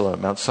Peninsula,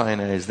 Mount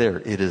Sinai is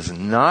there. It is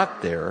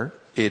not there.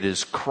 It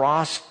is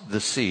crossed the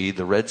sea,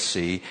 the Red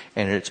Sea,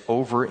 and it's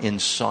over in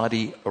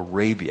Saudi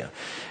Arabia.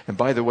 And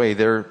by the way,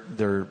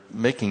 they're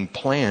making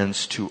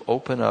plans to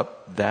open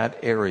up that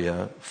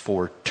area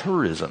for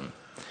tourism.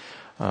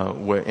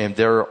 And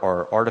there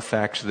are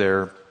artifacts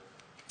there.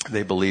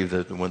 They believe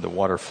that when the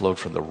water flowed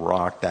from the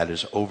rock, that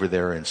is over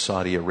there in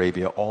Saudi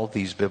Arabia, all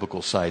these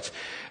biblical sites.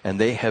 And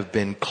they have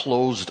been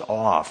closed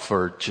off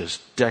for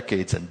just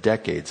decades and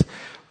decades.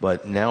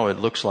 But now it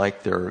looks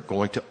like they're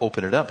going to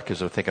open it up because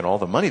they're thinking all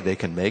the money they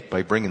can make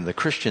by bringing the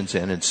Christians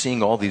in and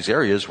seeing all these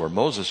areas where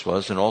Moses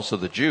was and also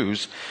the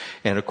Jews.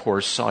 And of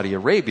course, Saudi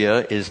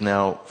Arabia is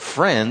now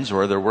friends,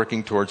 or they're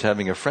working towards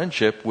having a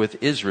friendship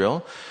with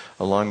Israel,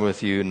 along with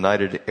the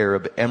United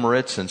Arab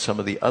Emirates and some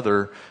of the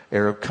other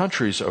Arab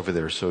countries over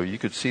there. So you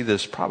could see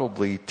this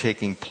probably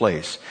taking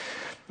place.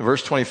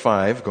 Verse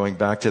 25, going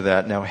back to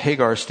that, now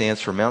Hagar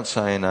stands for Mount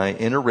Sinai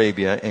in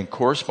Arabia and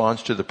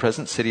corresponds to the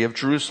present city of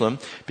Jerusalem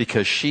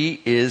because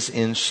she is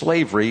in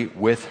slavery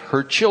with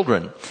her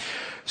children.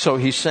 So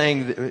he's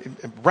saying,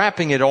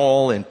 wrapping it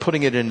all and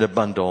putting it in a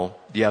bundle,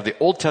 You have the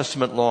Old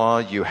Testament law,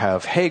 you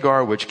have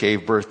Hagar, which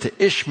gave birth to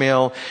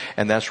Ishmael,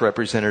 and that's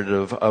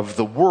representative of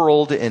the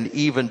world, and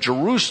even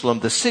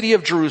Jerusalem, the city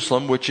of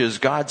Jerusalem, which is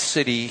God's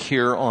city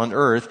here on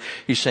earth.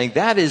 He's saying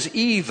that is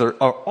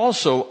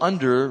also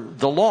under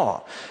the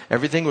law.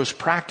 Everything was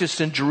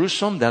practiced in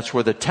Jerusalem. That's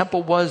where the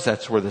temple was.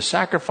 That's where the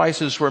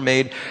sacrifices were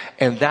made.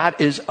 And that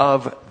is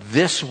of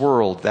this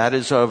world. That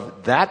is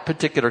of that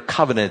particular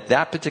covenant,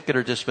 that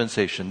particular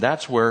dispensation.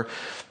 That's where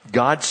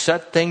God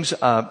set things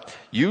up,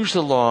 used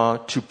the law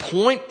to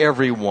point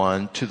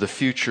everyone to the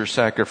future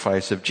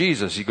sacrifice of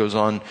Jesus. He goes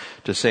on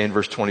to say in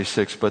verse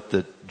 26, but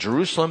the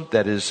Jerusalem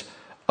that is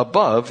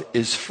above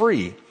is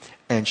free,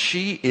 and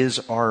she is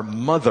our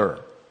mother.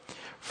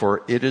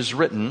 For it is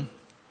written,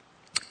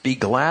 be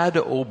glad,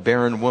 O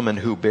barren woman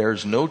who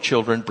bears no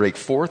children, break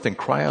forth and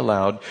cry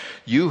aloud,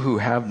 you who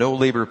have no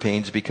labor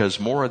pains, because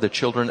more are the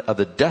children of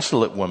the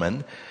desolate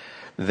woman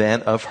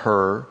than of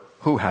her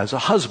who has a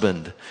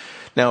husband.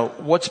 Now,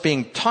 what's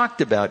being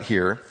talked about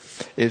here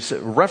is a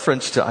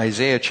reference to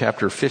Isaiah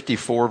chapter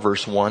 54,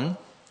 verse 1.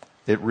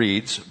 It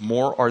reads,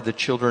 more are the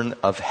children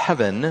of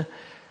heaven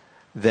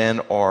than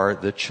are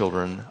the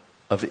children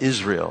of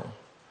Israel.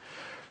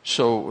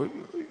 So,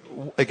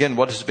 again,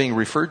 what is being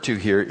referred to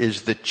here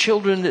is the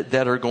children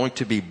that are going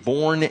to be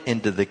born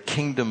into the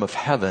kingdom of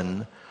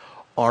heaven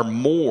are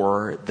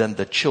more than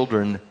the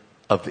children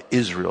of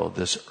Israel,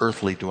 this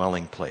earthly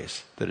dwelling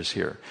place that is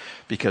here.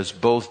 Because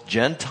both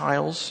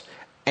Gentiles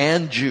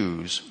and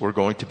Jews were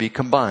going to be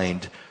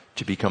combined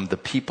to become the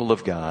people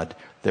of God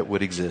that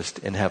would exist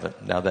in heaven.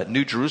 Now that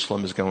New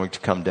Jerusalem is going to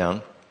come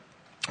down.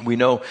 We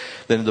know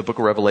that in the book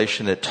of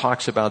Revelation it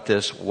talks about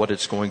this, what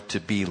it's going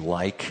to be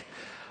like.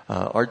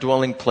 Our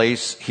dwelling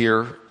place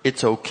here,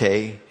 it's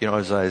okay. You know,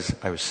 as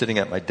I was sitting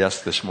at my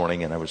desk this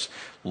morning and I was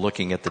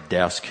looking at the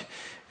desk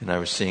and I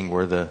was seeing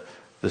where the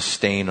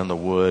stain on the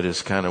wood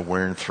is kind of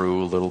wearing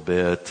through a little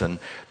bit. And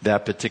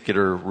that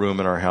particular room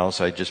in our house,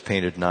 I just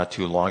painted not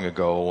too long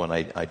ago, and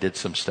I did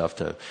some stuff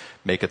to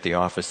make it the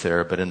office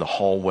there. But in the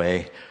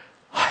hallway,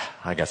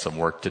 I got some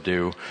work to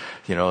do.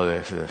 You know,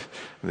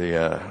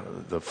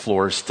 the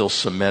floor is still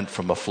cement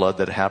from a flood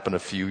that happened a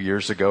few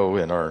years ago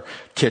in our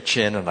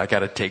kitchen, and I got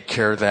to take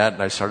care of that.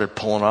 And I started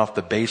pulling off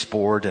the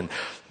baseboard, and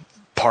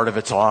part of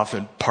it's off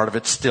and part of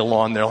it's still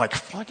on there. Like,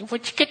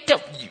 what'd you get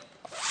to?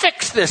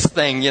 Fix this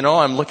thing, you know.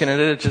 I'm looking at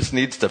it, it just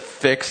needs to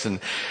fix. And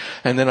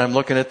then I'm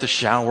looking at the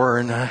shower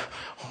and,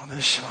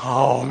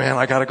 oh man,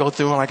 I gotta go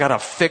through and I gotta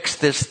fix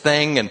this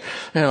thing. And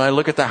I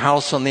look at the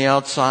house on the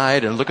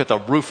outside and look at the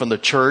roof on the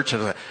church,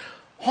 and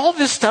all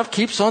this stuff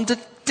keeps on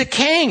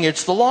decaying.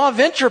 It's the law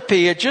of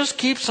entropy. It just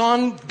keeps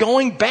on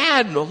going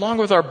bad along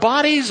with our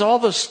bodies, all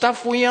the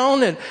stuff we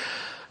own, and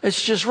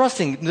it's just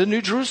rusting. The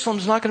New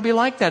Jerusalem's not going to be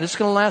like that. It's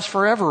going to last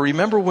forever.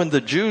 Remember when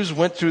the Jews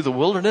went through the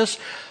wilderness?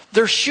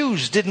 Their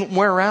shoes didn't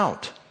wear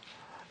out.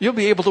 You'll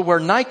be able to wear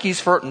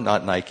Nikes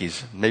not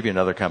Nikes, maybe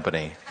another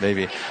company,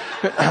 maybe,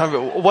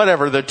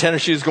 whatever the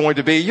tennis shoe is going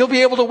to be. You'll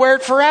be able to wear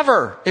it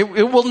forever.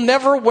 It will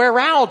never wear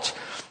out.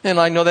 And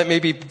I know that may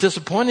be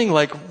disappointing,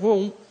 like,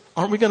 well,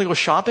 aren't we going to go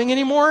shopping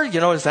anymore? You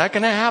know, is that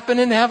going to happen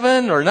in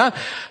heaven or not?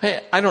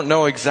 I don't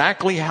know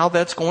exactly how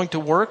that's going to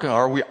work.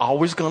 Are we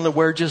always going to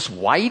wear just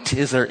white?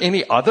 Is there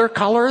any other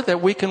color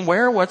that we can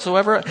wear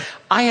whatsoever?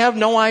 I have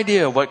no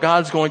idea what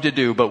God's going to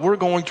do, but we're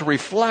going to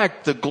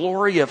reflect the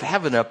glory of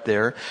heaven up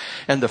there.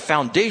 And the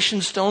foundation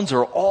stones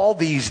are all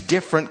these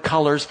different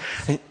colors.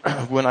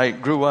 When I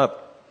grew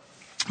up,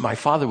 my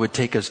father would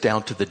take us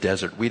down to the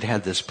desert. We'd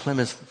had this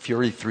Plymouth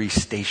Fury 3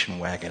 station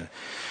wagon.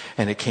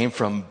 And it came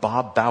from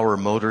Bob Bauer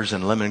Motors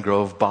in Lemon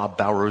Grove. Bob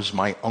Bauer was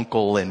my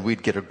uncle, and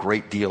we'd get a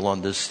great deal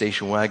on this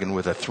station wagon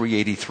with a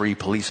 383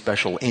 police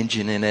special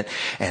engine in it.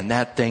 And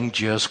that thing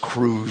just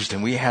cruised.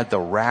 And we had the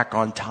rack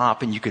on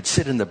top, and you could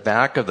sit in the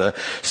back of the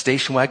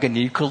station wagon,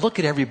 and you could look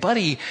at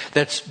everybody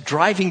that's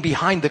driving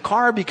behind the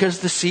car because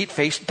the seat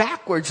faced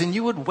backwards. And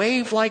you would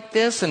wave like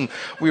this, and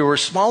we were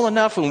small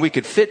enough and we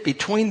could fit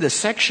between the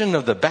section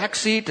of the back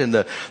seat and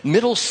the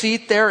middle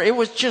seat there. It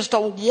was just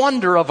a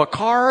wonder of a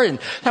car, and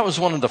that was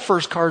one of the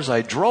first cars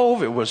I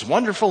drove. It was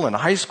wonderful in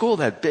high school,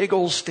 that big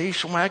old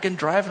station wagon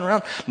driving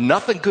around.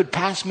 Nothing could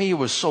pass me. It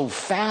was so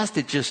fast.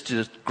 It just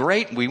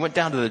great. We went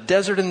down to the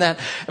desert in that,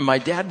 and my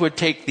dad would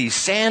take these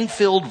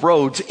sand-filled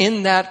roads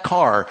in that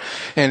car,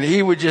 and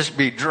he would just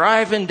be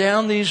driving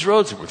down these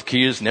roads with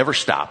Kias, never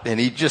stopped, and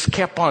he just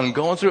kept on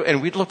going through,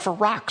 and we'd look for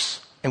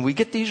rocks. And we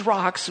get these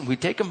rocks and we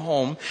take them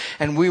home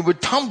and we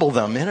would tumble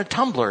them in a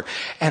tumbler.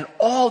 And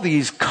all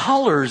these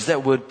colors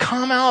that would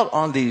come out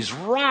on these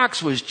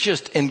rocks was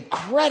just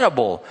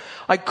incredible.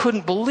 I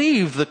couldn't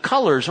believe the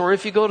colors. Or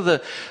if you go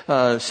to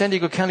the San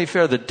Diego County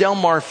Fair, the Del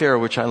Mar Fair,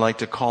 which I like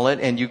to call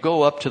it, and you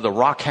go up to the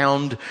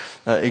Rockhound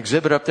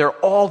exhibit up there,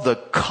 all the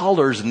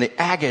colors and the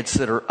agates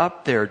that are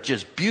up there,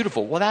 just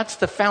beautiful. Well, that's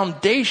the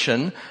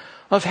foundation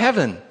of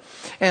heaven.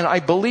 And I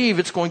believe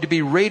it's going to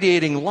be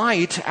radiating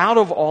light out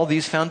of all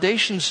these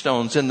foundation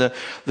stones. And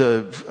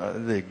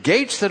the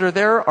gates that are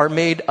there are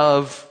made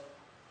of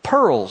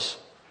pearls.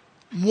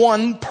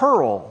 One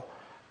pearl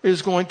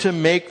is going to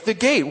make the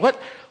gate.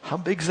 how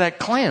big's that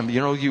clam?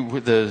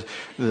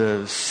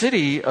 The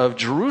city of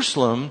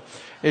Jerusalem,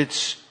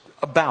 it's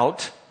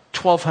about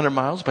 1,200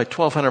 miles by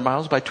 1,200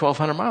 miles by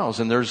 1,200 miles.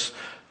 And there's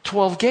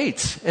 12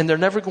 gates, and they're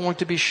never going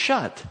to be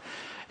shut.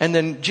 And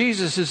then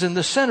Jesus is in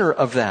the center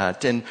of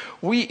that. And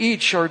we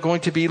each are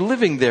going to be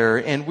living there,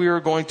 and we are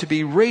going to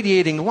be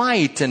radiating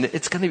light. And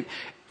it's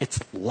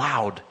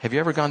loud. Have you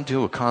ever gone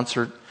to a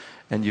concert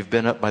and you've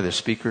been up by the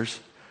speakers?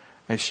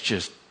 It's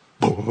just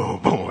boom, boom,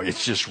 boom.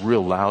 It's just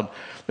real loud.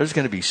 There's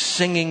going to be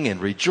singing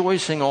and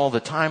rejoicing all the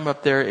time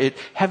up there.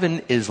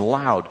 Heaven is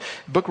loud.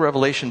 Book of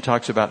Revelation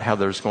talks about how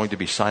there's going to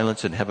be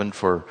silence in heaven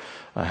for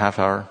a half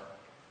hour.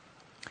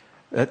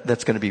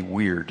 That's going to be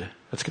weird.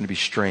 That's going to be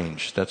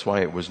strange. That's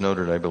why it was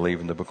noted, I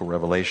believe, in the book of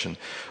Revelation.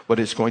 But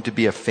it's going to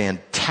be a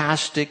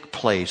fantastic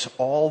place.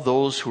 All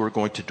those who are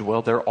going to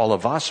dwell there, all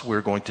of us,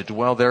 we're going to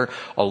dwell there,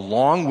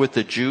 along with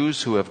the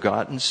Jews who have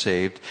gotten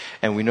saved.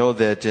 And we know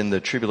that in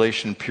the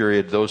tribulation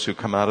period, those who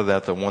come out of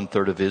that, the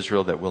 1/3 of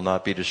Israel that will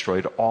not be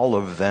destroyed, all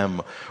of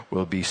them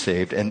will be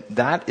saved. And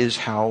that is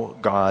how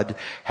God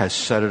has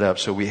set it up.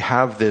 So we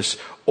have this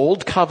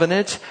old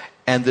covenant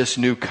and this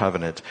new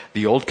covenant.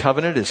 The old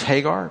covenant is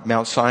Hagar,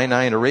 Mount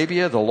Sinai in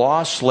Arabia, the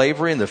law,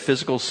 slavery, and the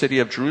physical city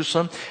of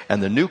Jerusalem.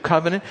 And the new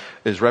covenant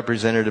is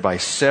represented by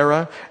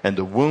Sarah and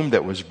the womb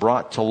that was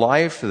brought to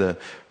life, the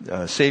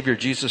Savior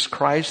Jesus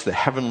Christ, the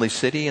heavenly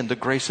city, and the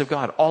grace of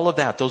God. All of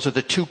that, those are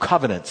the two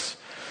covenants.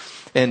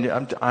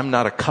 And I'm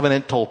not a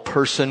covenantal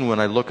person when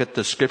I look at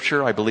the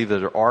scripture. I believe that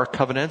there are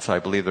covenants. I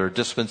believe there are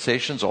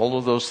dispensations, all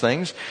of those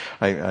things.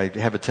 I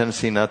have a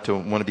tendency not to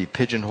want to be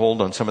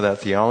pigeonholed on some of that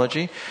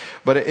theology.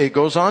 But it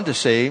goes on to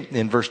say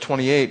in verse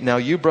 28, now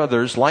you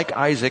brothers, like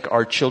Isaac,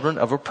 are children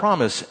of a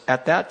promise.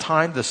 At that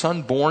time, the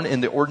son born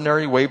in the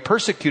ordinary way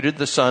persecuted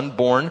the son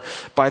born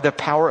by the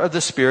power of the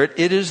Spirit.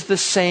 It is the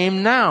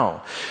same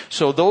now.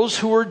 So those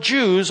who are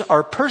Jews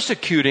are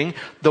persecuting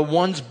the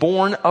ones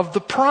born of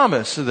the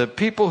promise. The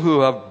people who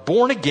have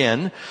born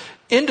again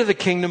into the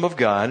kingdom of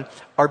God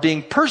are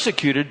being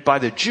persecuted by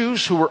the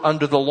Jews who were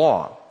under the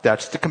law.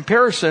 That's the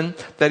comparison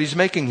that he's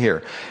making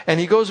here.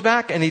 And he goes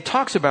back and he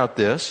talks about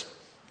this.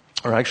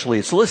 Or actually,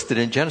 it's listed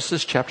in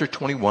Genesis chapter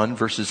 21,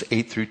 verses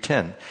 8 through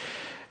 10.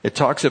 It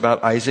talks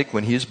about Isaac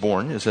when he is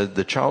born. It said,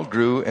 the child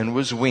grew and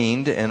was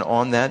weaned, and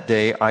on that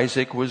day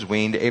Isaac was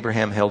weaned.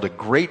 Abraham held a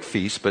great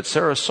feast, but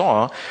Sarah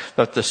saw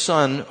that the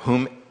son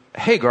whom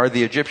Hagar,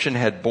 the Egyptian,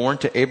 had borne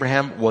to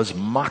Abraham was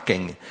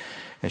mocking.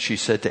 And she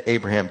said to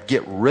Abraham,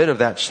 get rid of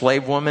that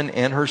slave woman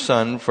and her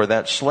son, for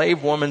that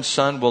slave woman's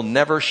son will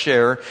never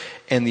share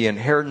in the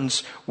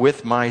inheritance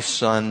with my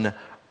son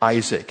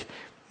Isaac.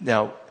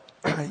 Now,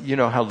 you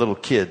know how little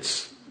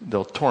kids,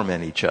 they'll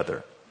torment each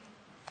other.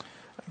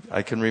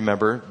 I can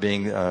remember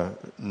being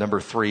number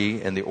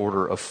 3 in the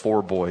order of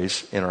 4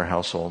 boys in our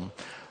household.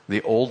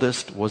 The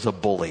oldest was a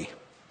bully.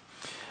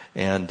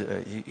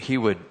 And he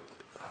would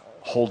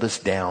hold us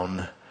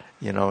down.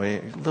 You know,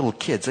 little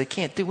kids, they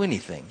can't do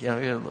anything. You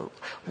know,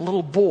 a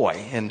little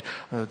boy. And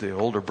the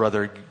older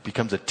brother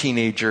becomes a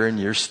teenager and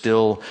you're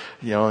still,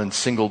 in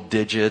single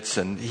digits.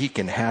 And he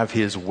can have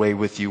his way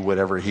with you,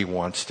 whatever he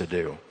wants to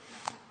do.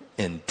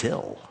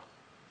 Until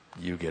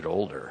you get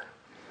older.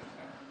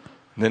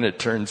 And then it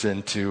turns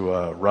into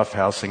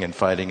roughhousing and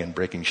fighting and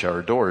breaking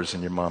shower doors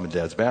in your mom and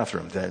dad's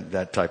bathroom.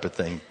 That type of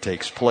thing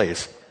takes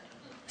place.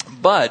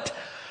 But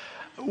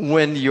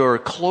when you're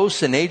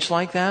close in age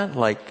like that,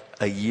 like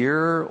a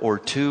year or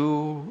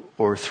 2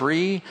 or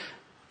 3,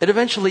 it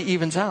eventually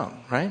evens out,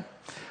 right?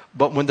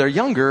 But when they're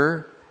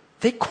younger,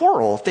 they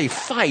quarrel, they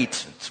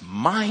fight. It's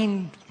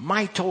mine,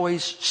 my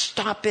toys,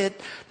 stop it.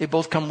 They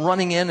both come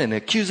running in and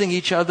accusing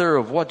each other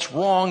of what's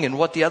wrong and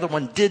what the other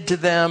one did to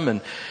them.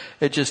 And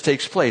it just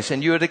takes place.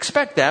 And you would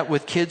expect that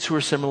with kids who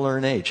are similar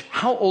in age.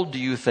 How old do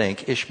you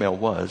think Ishmael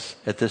was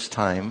at this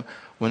time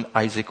when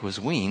Isaac was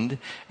weaned?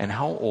 And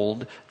how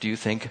old do you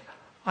think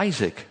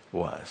Isaac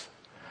was?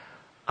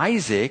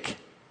 Isaac,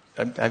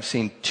 I've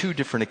seen 2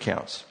 different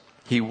accounts.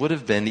 He would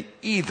have been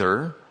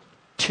either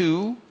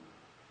 2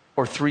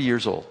 or 3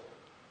 years old.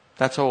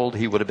 That's how old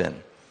he would have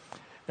been.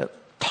 A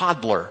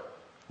toddler,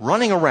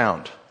 running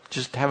around,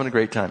 just having a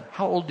great time.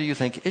 How old do you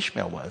think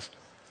Ishmael was?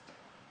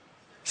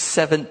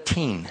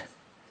 17.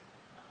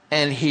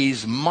 And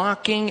he's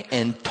mocking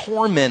and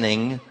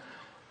tormenting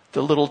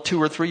the little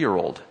 2 or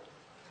 3-year-old.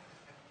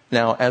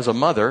 Now, as a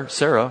mother,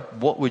 Sarah,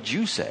 what would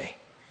you say?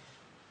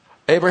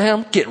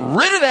 Abraham, get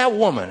rid of that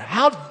woman.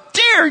 How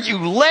dare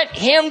you let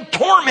him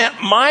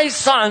torment my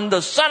son,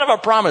 the son of a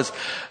promise?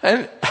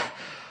 And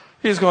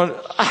he's going,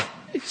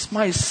 he's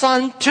my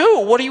son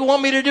too. What do you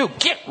want me to do?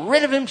 Get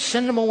rid of him,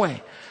 send him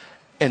away.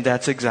 And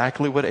that's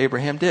exactly what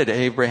Abraham did.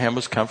 Abraham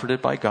was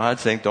comforted by God,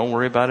 saying, don't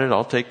worry about it,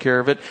 I'll take care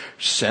of it.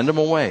 Send him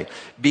away.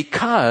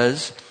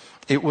 Because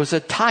it was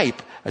a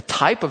type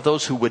of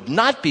those who would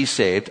not be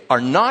saved, are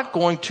not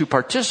going to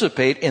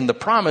participate in the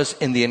promise,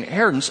 in the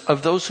inheritance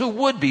of those who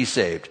would be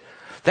saved.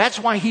 That's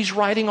why he's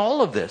writing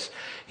all of this.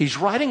 He's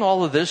writing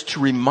all of this to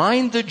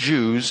remind the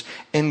Jews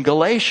in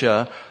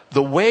Galatia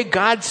the way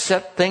God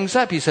set things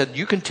up. He said,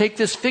 you can take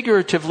this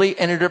figuratively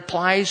and it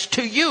applies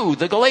to you,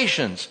 the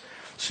Galatians.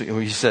 So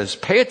he says,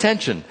 pay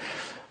attention.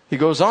 He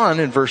goes on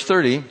in verse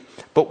 30,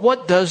 but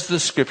what does the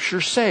scripture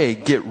say?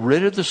 Get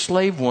rid of the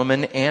slave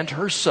woman and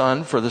her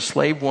son, for the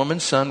slave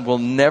woman's son will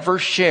never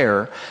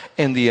share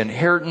in the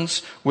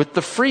inheritance with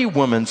the free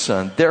woman's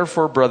son.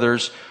 Therefore,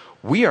 brothers,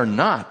 we are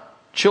not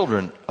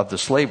children of the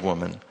slave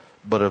woman,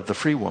 but of the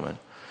free woman.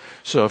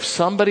 So if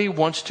somebody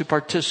wants to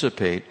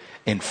participate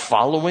in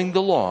following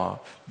the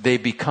law, they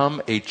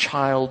become a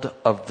child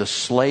of the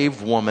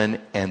slave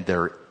woman, and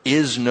there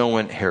is no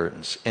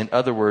inheritance. In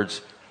other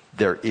words,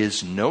 there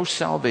is no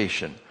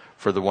salvation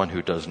for the one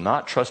who does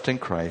not trust in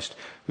Christ,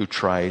 who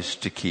tries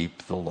to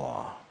keep the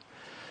law.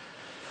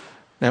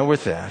 Now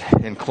with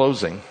that, in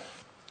closing,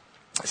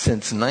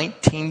 since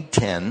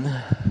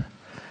 1910,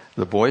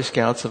 the Boy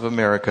Scouts of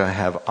America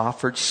have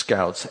offered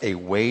scouts a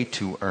way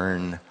to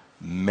earn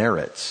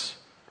merits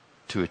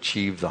to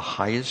achieve the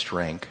highest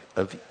rank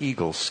of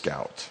Eagle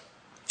Scout.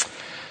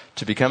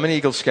 To become an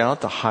Eagle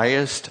Scout, the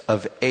highest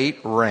of 8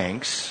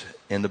 ranks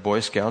in the Boy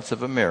Scouts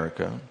of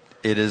America,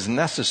 it is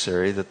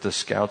necessary that the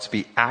scouts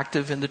be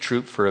active in the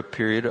troop for a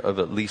period of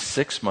at least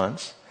 6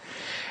 months,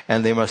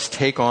 and they must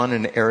take on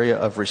an area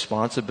of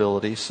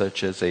responsibility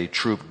such as a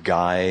troop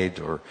guide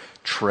or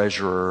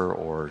treasurer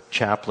or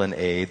chaplain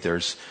aide.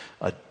 There's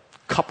a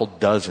couple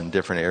dozen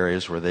different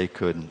areas where they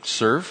could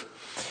serve,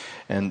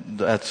 and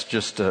that's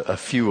just a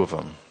few of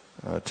them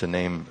to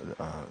name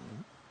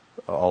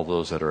all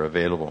those that are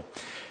available.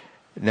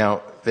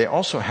 Now, they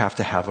also have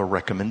to have a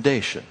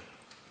recommendation.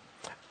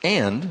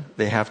 And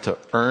they have to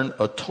earn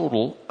a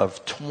total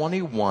of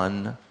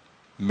 21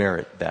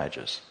 merit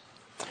badges.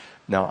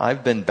 Now,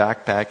 I've been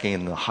backpacking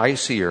in the High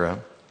Sierra.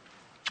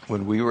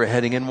 When we were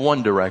heading in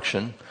one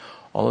direction,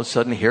 all of a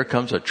sudden here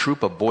comes a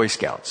troop of Boy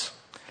Scouts.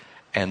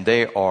 And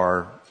they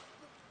are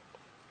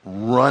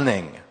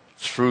running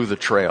through the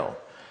trail,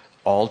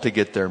 all to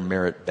get their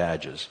merit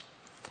badges.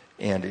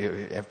 And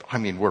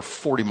we're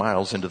 40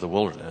 miles into the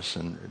wilderness,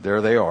 and there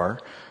they are.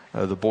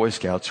 The Boy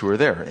Scouts who are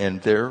there.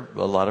 And a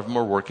lot of them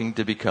are working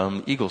to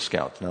become Eagle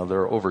Scouts. Now,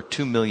 there are over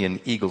 2 million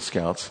Eagle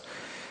Scouts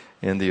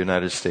in the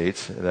United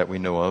States that we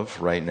know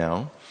of right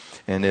now.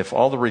 And if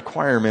all the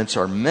requirements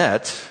are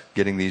met,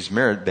 getting these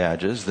merit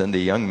badges, then the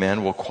young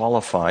man will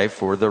qualify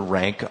for the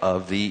rank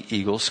of the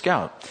Eagle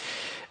Scout.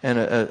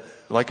 And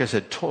like I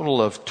said,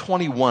 total of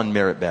 21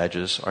 merit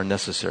badges are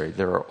necessary.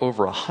 There are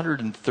over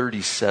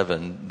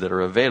 137 that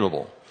are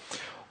available.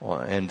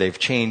 And they've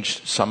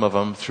changed some of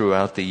them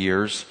throughout the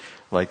years.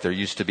 Like there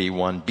used to be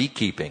one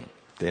beekeeping.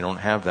 They don't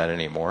have that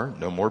anymore.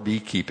 No more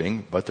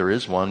beekeeping, but there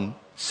is one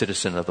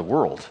citizen of the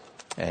world.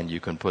 And you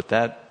can put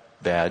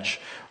that badge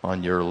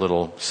on your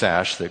little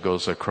sash that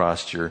goes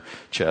across your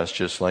chest,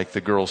 just like the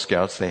Girl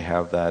Scouts, they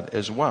have that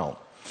as well.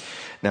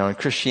 Now in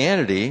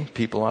Christianity,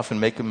 people often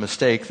make a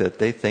mistake that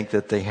they think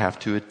that they have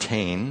to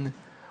attain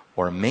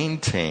or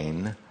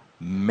maintain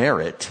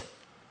merit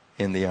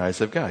in the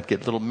eyes of God.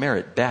 Get little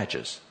merit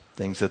badges.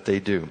 Things that they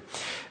do.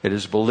 It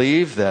is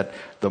believed that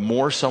the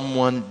more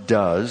someone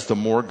does, the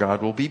more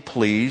God will be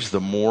pleased, the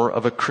more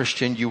of a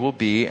Christian you will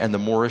be, and the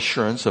more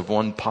assurance of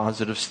one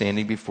positive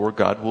standing before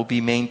God will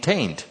be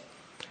maintained.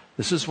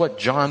 This is what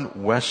John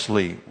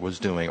Wesley was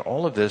doing.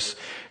 All of this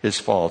is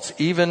false.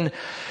 Even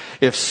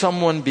if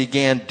someone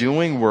began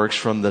doing works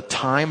from the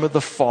time of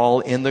the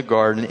fall in the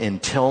garden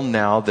until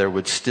now, there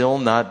would still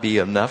not be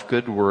enough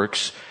good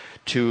works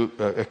to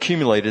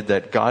accumulated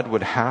that God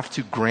would have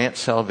to grant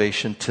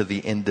salvation to the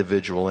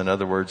individual. In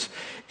other words,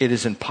 it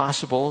is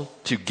impossible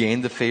to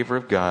gain the favor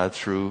of God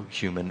through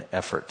human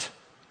effort.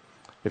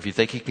 If you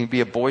think you can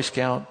be a Boy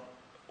Scout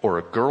or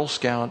a Girl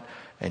Scout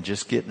and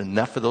just get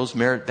enough of those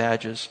merit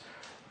badges,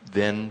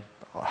 then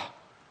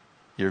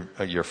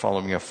you're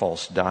following a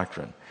false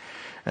doctrine.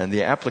 And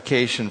the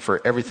application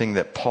for everything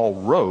that Paul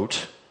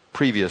wrote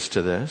previous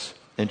to this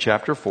in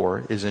chapter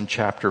 4 is in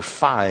chapter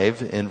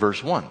 5 in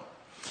verse 1.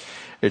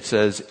 It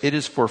says, "It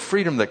is for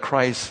freedom that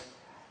Christ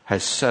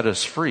has set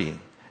us free.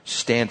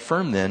 Stand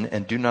firm then,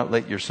 and do not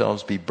let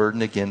yourselves be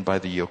burdened again by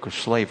the yoke of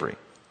slavery."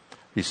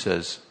 He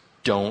says,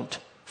 don't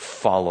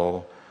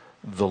follow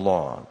the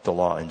law. The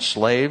law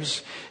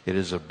enslaves. It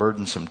is a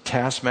burdensome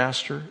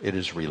taskmaster. It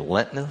is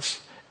relentless,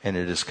 and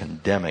it is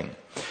condemning.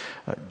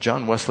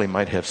 John Wesley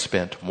might have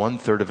spent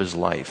 1/3 of his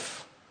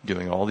life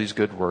doing all these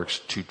good works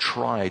to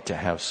try to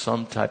have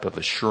some type of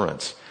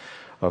assurance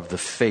of the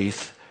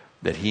faith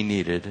that he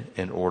needed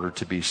in order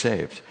to be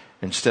saved,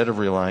 instead of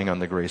relying on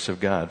the grace of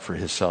God for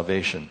his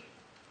salvation.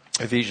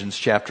 Ephesians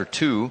chapter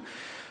 2,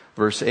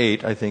 verse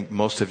 8, I think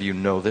most of you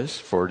know this.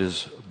 "For it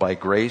is by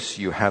grace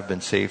you have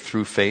been saved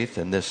through faith,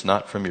 and this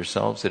not from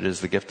yourselves. It is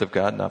the gift of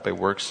God, not by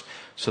works,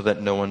 so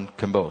that no one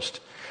can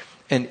boast."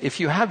 And if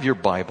you have your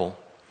Bible,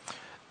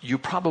 you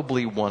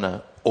probably want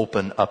to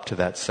open up to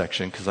that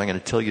section, because I'm going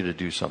to tell you to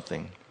do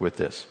something with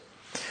this.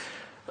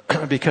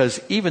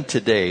 Because even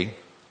today,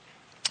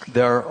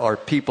 there are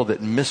people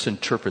that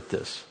misinterpret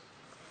this.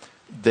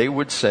 They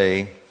would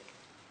say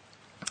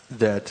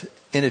that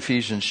in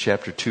Ephesians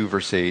chapter 2,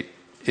 verse 8,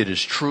 it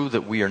is true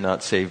that we are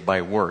not saved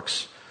by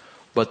works,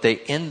 but they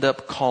end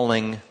up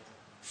calling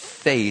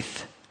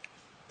faith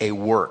a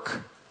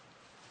work.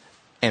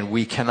 And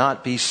we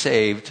cannot be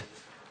saved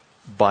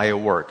by a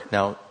work.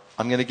 Now,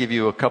 I'm going to give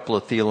you a couple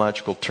of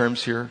theological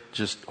terms here.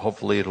 Just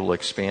hopefully it'll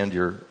expand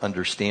your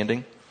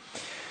understanding.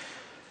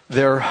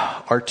 There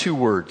are two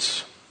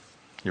words.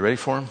 You ready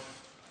for them?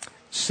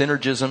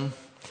 Synergism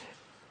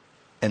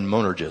and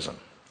monergism.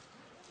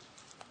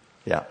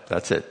 Yeah,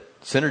 that's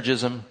it.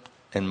 Synergism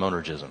and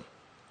monergism.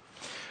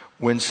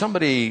 When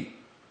somebody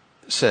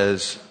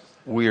says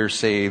we are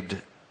saved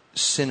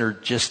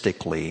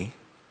synergistically,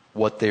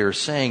 what they're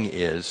saying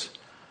is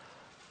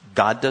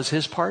God does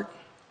his part,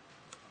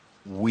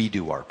 we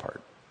do our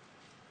part.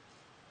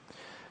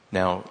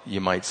 Now,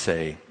 you might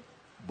say,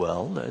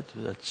 well,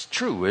 that's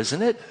true,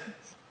 isn't it?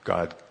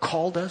 God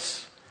called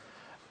us,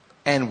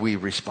 and we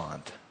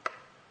respond.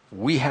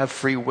 We have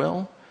free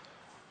will,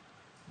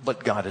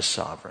 but God is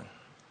sovereign.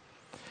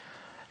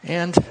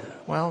 And,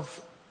 well,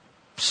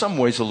 some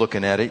ways of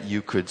looking at it,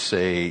 you could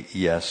say,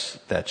 yes,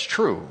 that's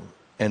true.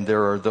 And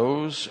there are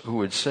those who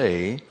would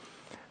say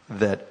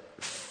that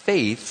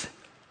faith,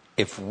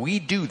 if we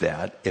do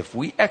that, if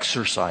we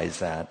exercise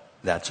that,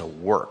 that's a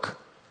work.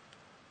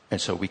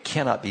 And so we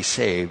cannot be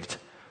saved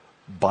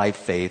by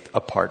faith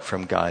apart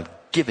from God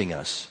giving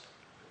us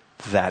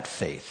that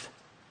faith.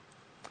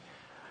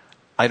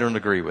 I don't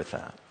agree with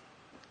that.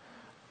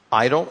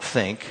 I don't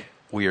think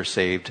we are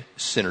saved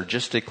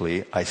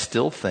synergistically. I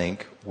still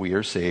think we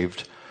are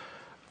saved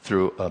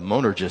through a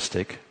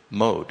monergistic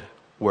mode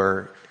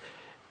where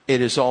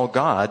it is all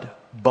God,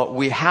 but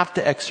we have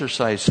to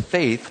exercise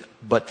faith,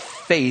 but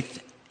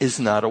faith is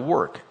not a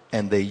work.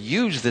 And they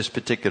use this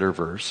particular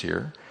verse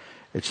here.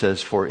 It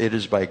says, for it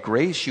is by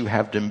grace you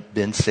have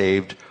been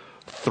saved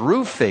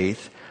through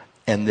faith,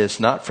 and this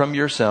not from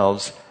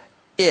yourselves.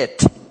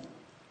 It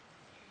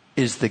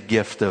is the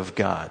gift of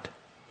God.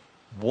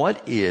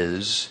 What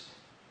is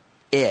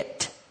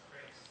it?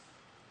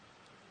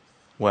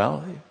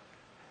 Well,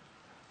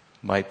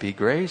 might be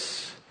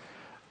grace,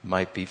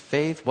 might be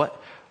faith.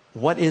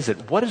 What is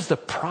it? What is the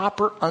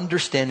proper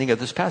understanding of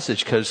this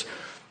passage? Because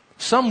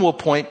some will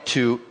point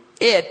to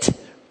it,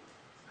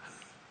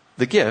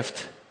 the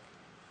gift,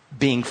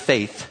 being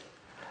faith,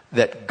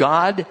 that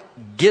God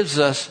gives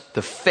us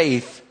the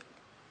faith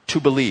to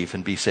believe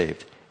and be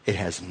saved. It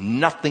has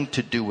nothing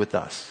to do with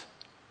us.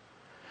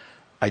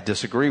 I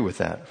disagree with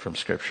that from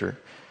Scripture,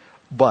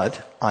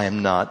 but I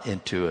am not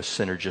into a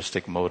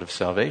synergistic mode of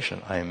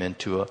salvation. I am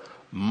into a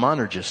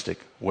monergistic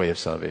way of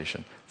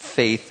salvation.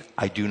 Faith,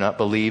 I do not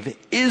believe,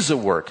 is a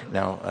work.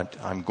 Now,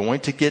 I'm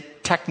going to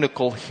get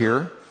technical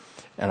here,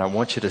 and I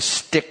want you to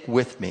stick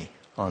with me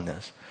on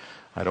this.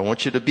 I don't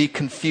want you to be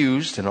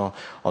confused, and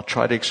I'll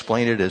try to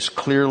explain it as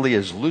clearly,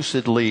 as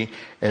lucidly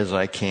as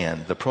I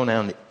can. The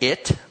pronoun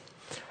it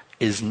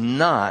is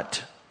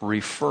not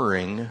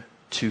referring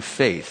to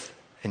faith.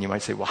 And you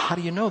might say, well, how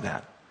do you know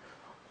that?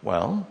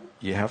 Well,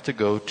 you have to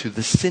go to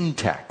the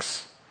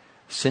syntax.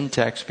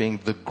 Syntax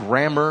being the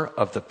grammar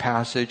of the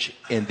passage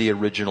in the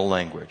original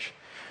language.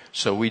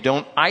 So we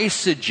don't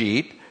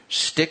eisegete,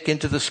 stick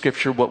into the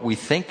Scripture what we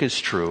think is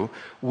true.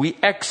 We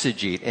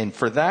exegete. And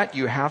for that,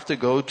 you have to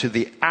go to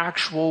the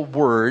actual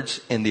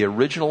words in the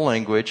original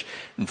language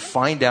and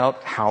find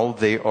out how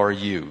they are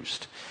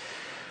used.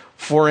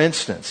 For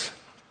instance,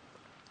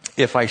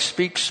 if I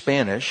speak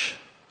Spanish,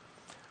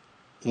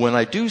 when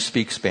I do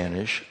speak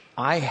Spanish,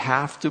 I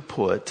have to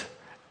put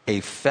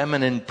a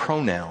feminine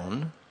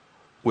pronoun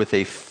with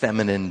a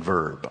feminine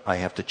verb. I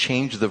have to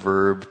change the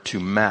verb to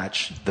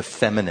match the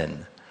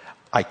feminine.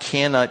 I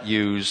cannot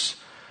use,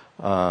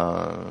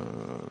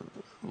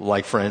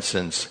 like for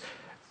instance,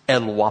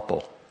 el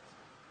guapo.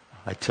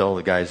 I tell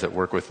the guys that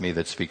work with me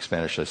that speak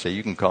Spanish, I say,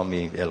 you can call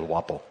me el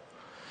guapo.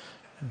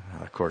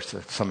 Of course,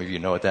 some of you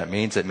know what that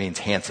means. It means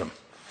handsome.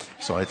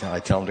 So I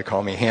tell them to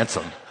call me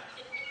handsome.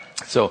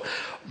 So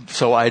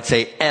I'd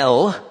say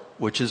el,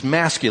 which is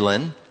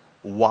masculine,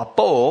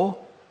 guapo,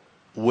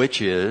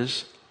 which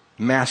is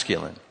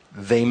masculine.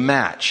 They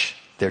match.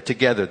 They're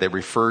together. They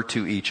refer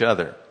to each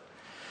other.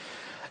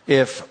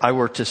 If I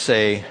were to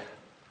say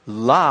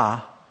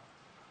la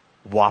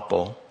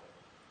guapo,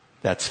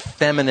 that's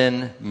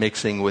feminine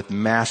mixing with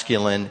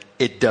masculine,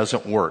 it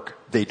doesn't work.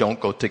 They don't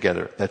go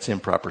together. That's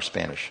improper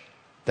Spanish.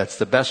 That's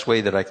the best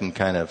way that I can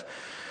kind of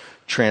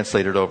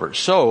translate it over.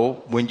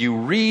 So when you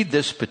read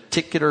this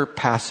particular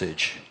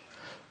passage,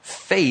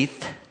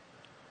 faith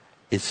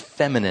is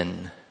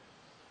feminine.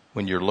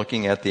 When you're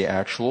looking at the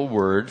actual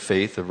word,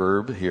 faith, the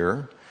verb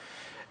here,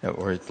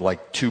 or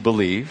like to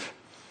believe,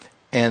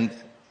 and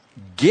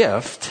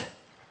gift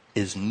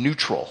is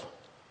neutral,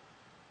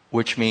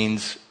 which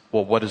means,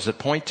 well, what does it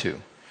point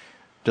to?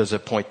 Does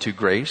it point to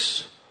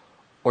grace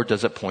or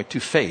does it point to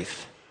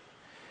faith?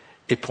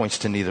 It points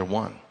to neither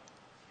one.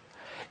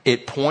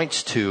 It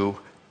points to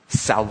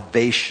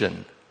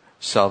salvation.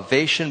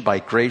 Salvation by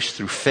grace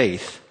through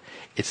faith.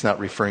 It's not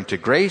referring to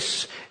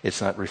grace.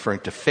 It's not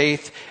referring to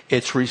faith.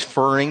 It's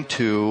referring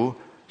to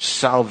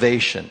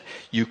salvation.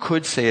 You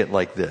could say it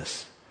like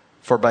this.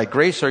 For by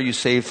grace are you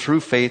saved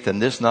through faith,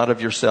 and this not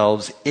of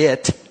yourselves.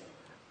 It,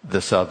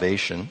 the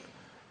salvation,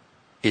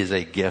 is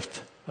a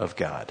gift of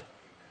God.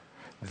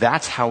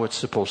 That's how it's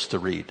supposed to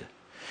read.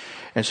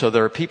 And so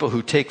there are people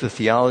who take the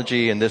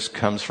theology, and this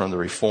comes from the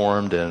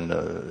Reformed and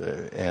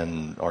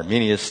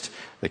Arminianist,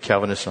 the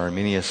Calvinist and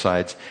Arminian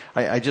sides.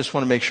 I just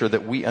want to make sure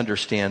that we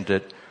understand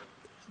that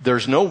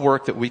there's no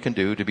work that we can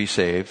do to be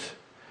saved.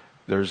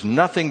 There's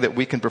nothing that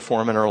we can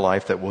perform in our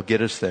life that will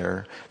get us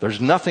there. There's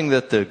nothing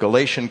that the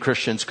Galatian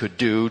Christians could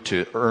do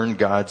to earn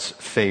God's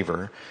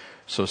favor.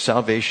 So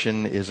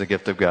salvation is a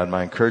gift of God.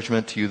 My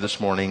encouragement to you this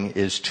morning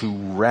is to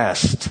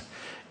rest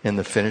in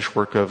the finished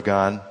work of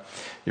God.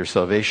 Your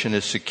salvation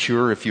is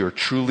secure if you are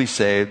truly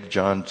saved.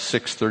 John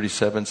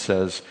 6:37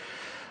 says,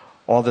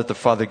 all that the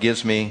Father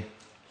gives me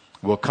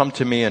will come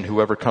to me, and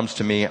whoever comes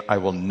to me, I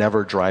will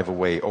never drive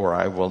away, or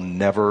I will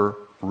never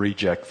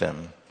reject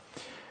them.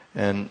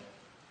 And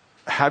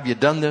have you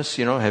done this?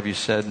 Have you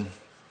said,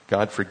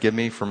 God, forgive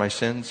me for my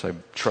sins. I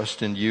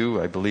trust in you.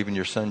 I believe in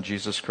your Son,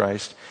 Jesus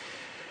Christ.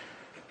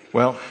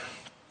 Well,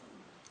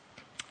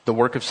 the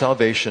work of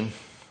salvation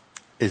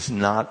is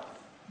not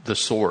the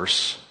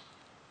source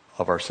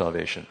of our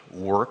salvation.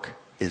 Work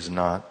is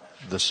not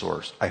the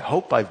source. I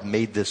hope I've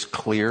made this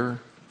clear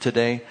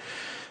today,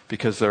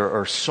 because there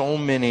are so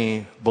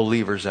many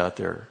believers out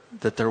there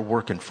that they're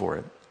working for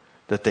it,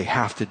 that they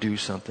have to do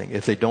something.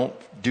 If they don't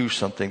do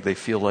something, they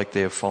feel like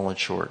they have fallen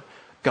short.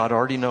 God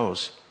already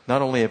knows.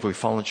 Not only have we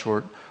fallen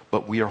short,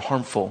 but we are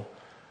harmful.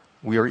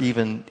 We are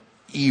even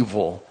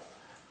evil.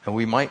 And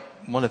we might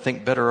want to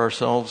think better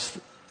ourselves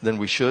than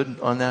we should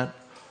on that,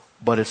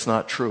 but it's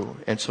not true.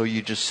 And so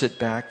you just sit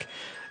back,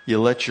 you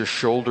let your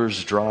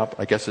shoulders drop.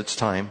 I guess it's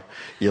time.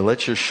 You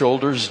let your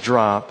shoulders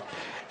drop,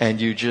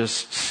 and you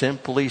just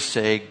simply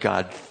say,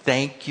 God,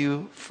 thank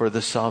you for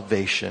the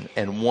salvation.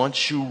 And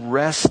once you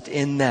rest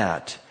in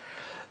that,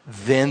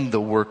 then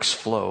the works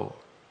flow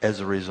as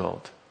a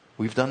result.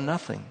 We've done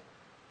nothing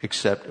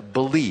except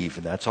believe.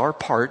 And that's our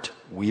part.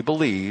 We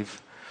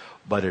believe,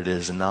 but it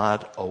is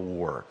not a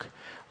work.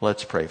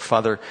 Let's pray.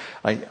 Father,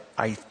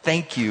 I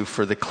thank you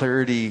for the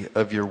clarity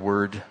of your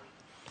word,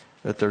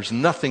 that there's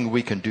nothing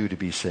we can do to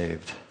be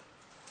saved.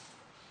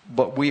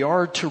 But we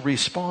are to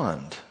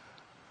respond.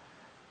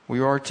 We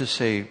are to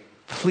say,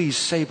 please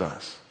save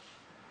us.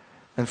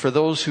 And for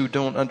those who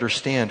don't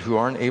understand, who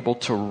aren't able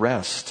to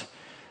rest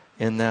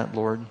in that,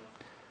 Lord,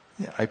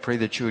 I pray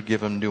that you would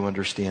give them new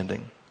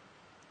understanding.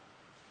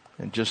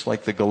 And just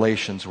like the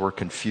Galatians were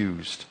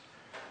confused,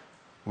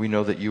 we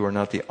know that you are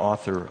not the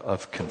author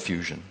of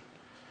confusion.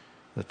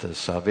 That the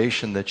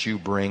salvation that you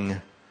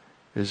bring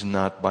is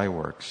not by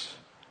works,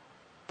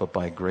 but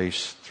by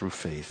grace through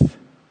faith.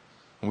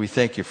 And we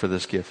thank you for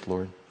this gift,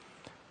 Lord.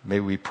 May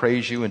we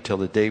praise you until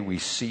the day we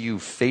see you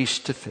face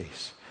to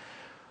face.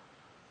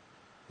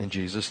 In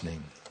Jesus'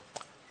 name,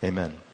 amen.